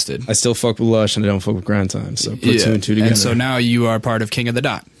you trusted. I still fuck with Lush and I don't fuck with Grind Time. So put two and two together. And so now you are part of King of the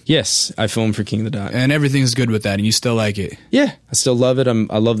Dot. Yes, I filmed for King of the Dot. And everything's good with that, and you still like it. Yeah, I still love it. I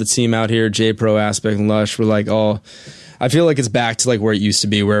love the team out here. J-Pro, Aspect, and Lush. We're like all... I feel like it's back to like where it used to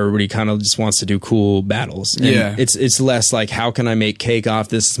be, where everybody kind of just wants to do cool battles. And yeah, it's less like how can I make cake off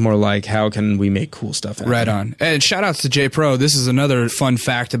this? It's more like how can we make cool stuff happen. Right on. And shout outs to J-Pro. This is another fun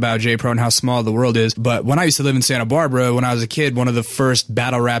fact about J-Pro and how small the world is. But when I used to live in Santa Barbara, when I was a kid, one of the first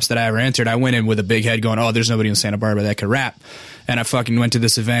battle raps that I ever entered, I went in with a big head going, oh, there's nobody in Santa Barbara that could rap. And I fucking went to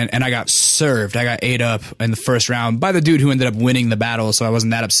this event and I got served. I got ate up in the first round by the dude who ended up winning the battle, so I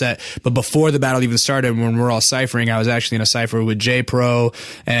wasn't that upset. But before the battle even started, when we're all ciphering, I was actually in a cipher with J-Pro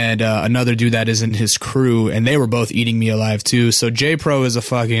and another dude that isn't his crew, and they were both eating me alive too. So J-Pro is a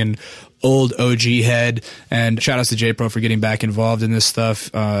fucking old OG head, and shout outs to J-Pro for getting back involved in this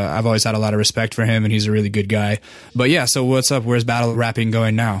stuff. I've always had a lot of respect for him, and he's a really good guy. But yeah, so what's up? Where's battle rapping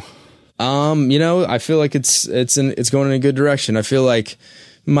going now? You know, I feel like it's going in a good direction. I feel like it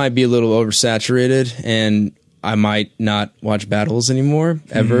might be a little oversaturated, and I might not watch battles anymore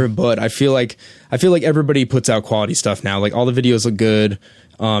ever. But I feel like everybody puts out quality stuff now. Like all the videos look good.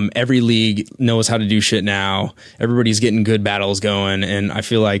 Every league knows how to do shit now. Everybody's getting good battles going, and I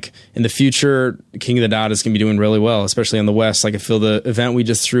feel like in the future, King of the Dot is going to be doing really well, especially on the West. Like I feel the event we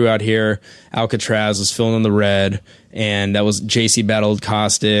just threw out here, Alcatraz was filling in the red, and that was JC battled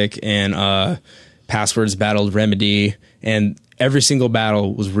Caustic, and Passwords battled Remedy, and every single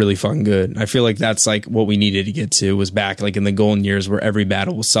battle was really fucking good. I feel like that's like what we needed to get to, was back like in the golden years where every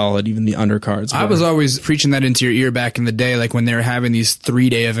battle was solid, even the undercards. I was always preaching that into your ear back in the day, like when they were having these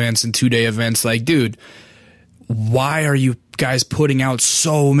 3-day events and 2-day events. Like, dude, why are you guys putting out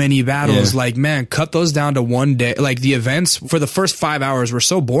so many battles? Like, man, cut those down to 1 day. Like the events for the first 5 hours were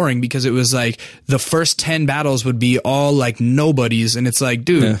so boring because it was like the first 10 battles would be all like nobodies, and it's like,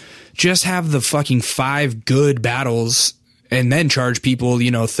 dude, just have the fucking 5 good battles and then charge people,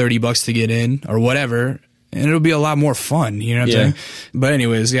 you know, $30 to get in or whatever, and it'll be a lot more fun. You know what I'm saying? But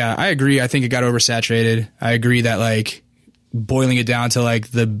anyways, yeah, I agree. I think it got oversaturated. I agree that like boiling it down to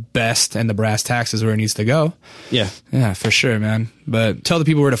like the best and the brass tacks is where it needs to go. Yeah, for sure, man. But tell the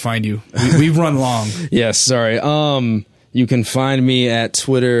people where to find you. We've run long. Yes, sorry. You can find me at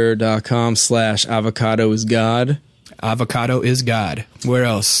twitter.com/avocadoisgod. Avocado is God. Where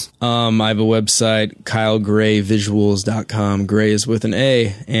else? I have a website, KyleGrayVisuals.com. Gray is with an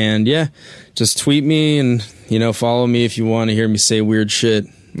A. And yeah, just tweet me and, you know, follow me if you want to hear me say weird shit.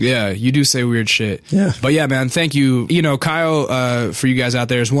 Yeah, you do say weird shit. Yeah. But yeah, man, thank you. You know, Kyle, for you guys out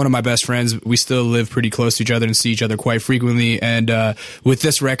there, is one of my best friends. We still live pretty close to each other and see each other quite frequently. And with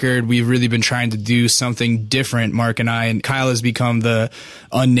this record, we've really been trying to do something different, Mark and I. And Kyle has become the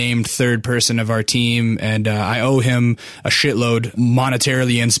unnamed third person of our team. And I owe him a shitload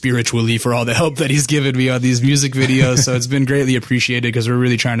monetarily and spiritually for all the help that he's given me on these music videos. So it's been greatly appreciated because we're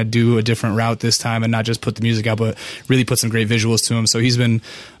really trying to do a different route this time and not just put the music out, but really put some great visuals to him. So he's been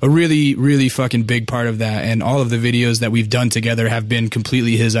a really, really fucking big part of that. And all of the videos that we've done together have been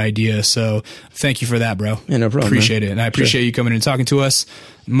completely his idea. So thank you for that, bro. Yeah, no problem. Appreciate it. And I appreciate you coming and talking to us.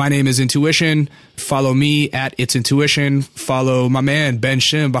 My name is Intuition. Follow me at It's Intuition. Follow my man, Ben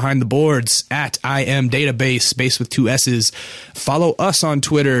Shim, behind the boards at I Am Database, base with 2 S's. Follow us on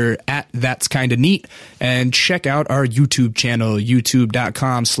Twitter at That's Kinda Neat. And check out our YouTube channel,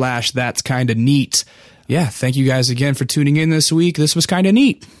 youtube.com/That's Kinda Neat. Yeah, thank you guys again for tuning in this week. This was Kinda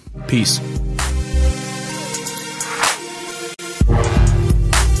Neat. Peace.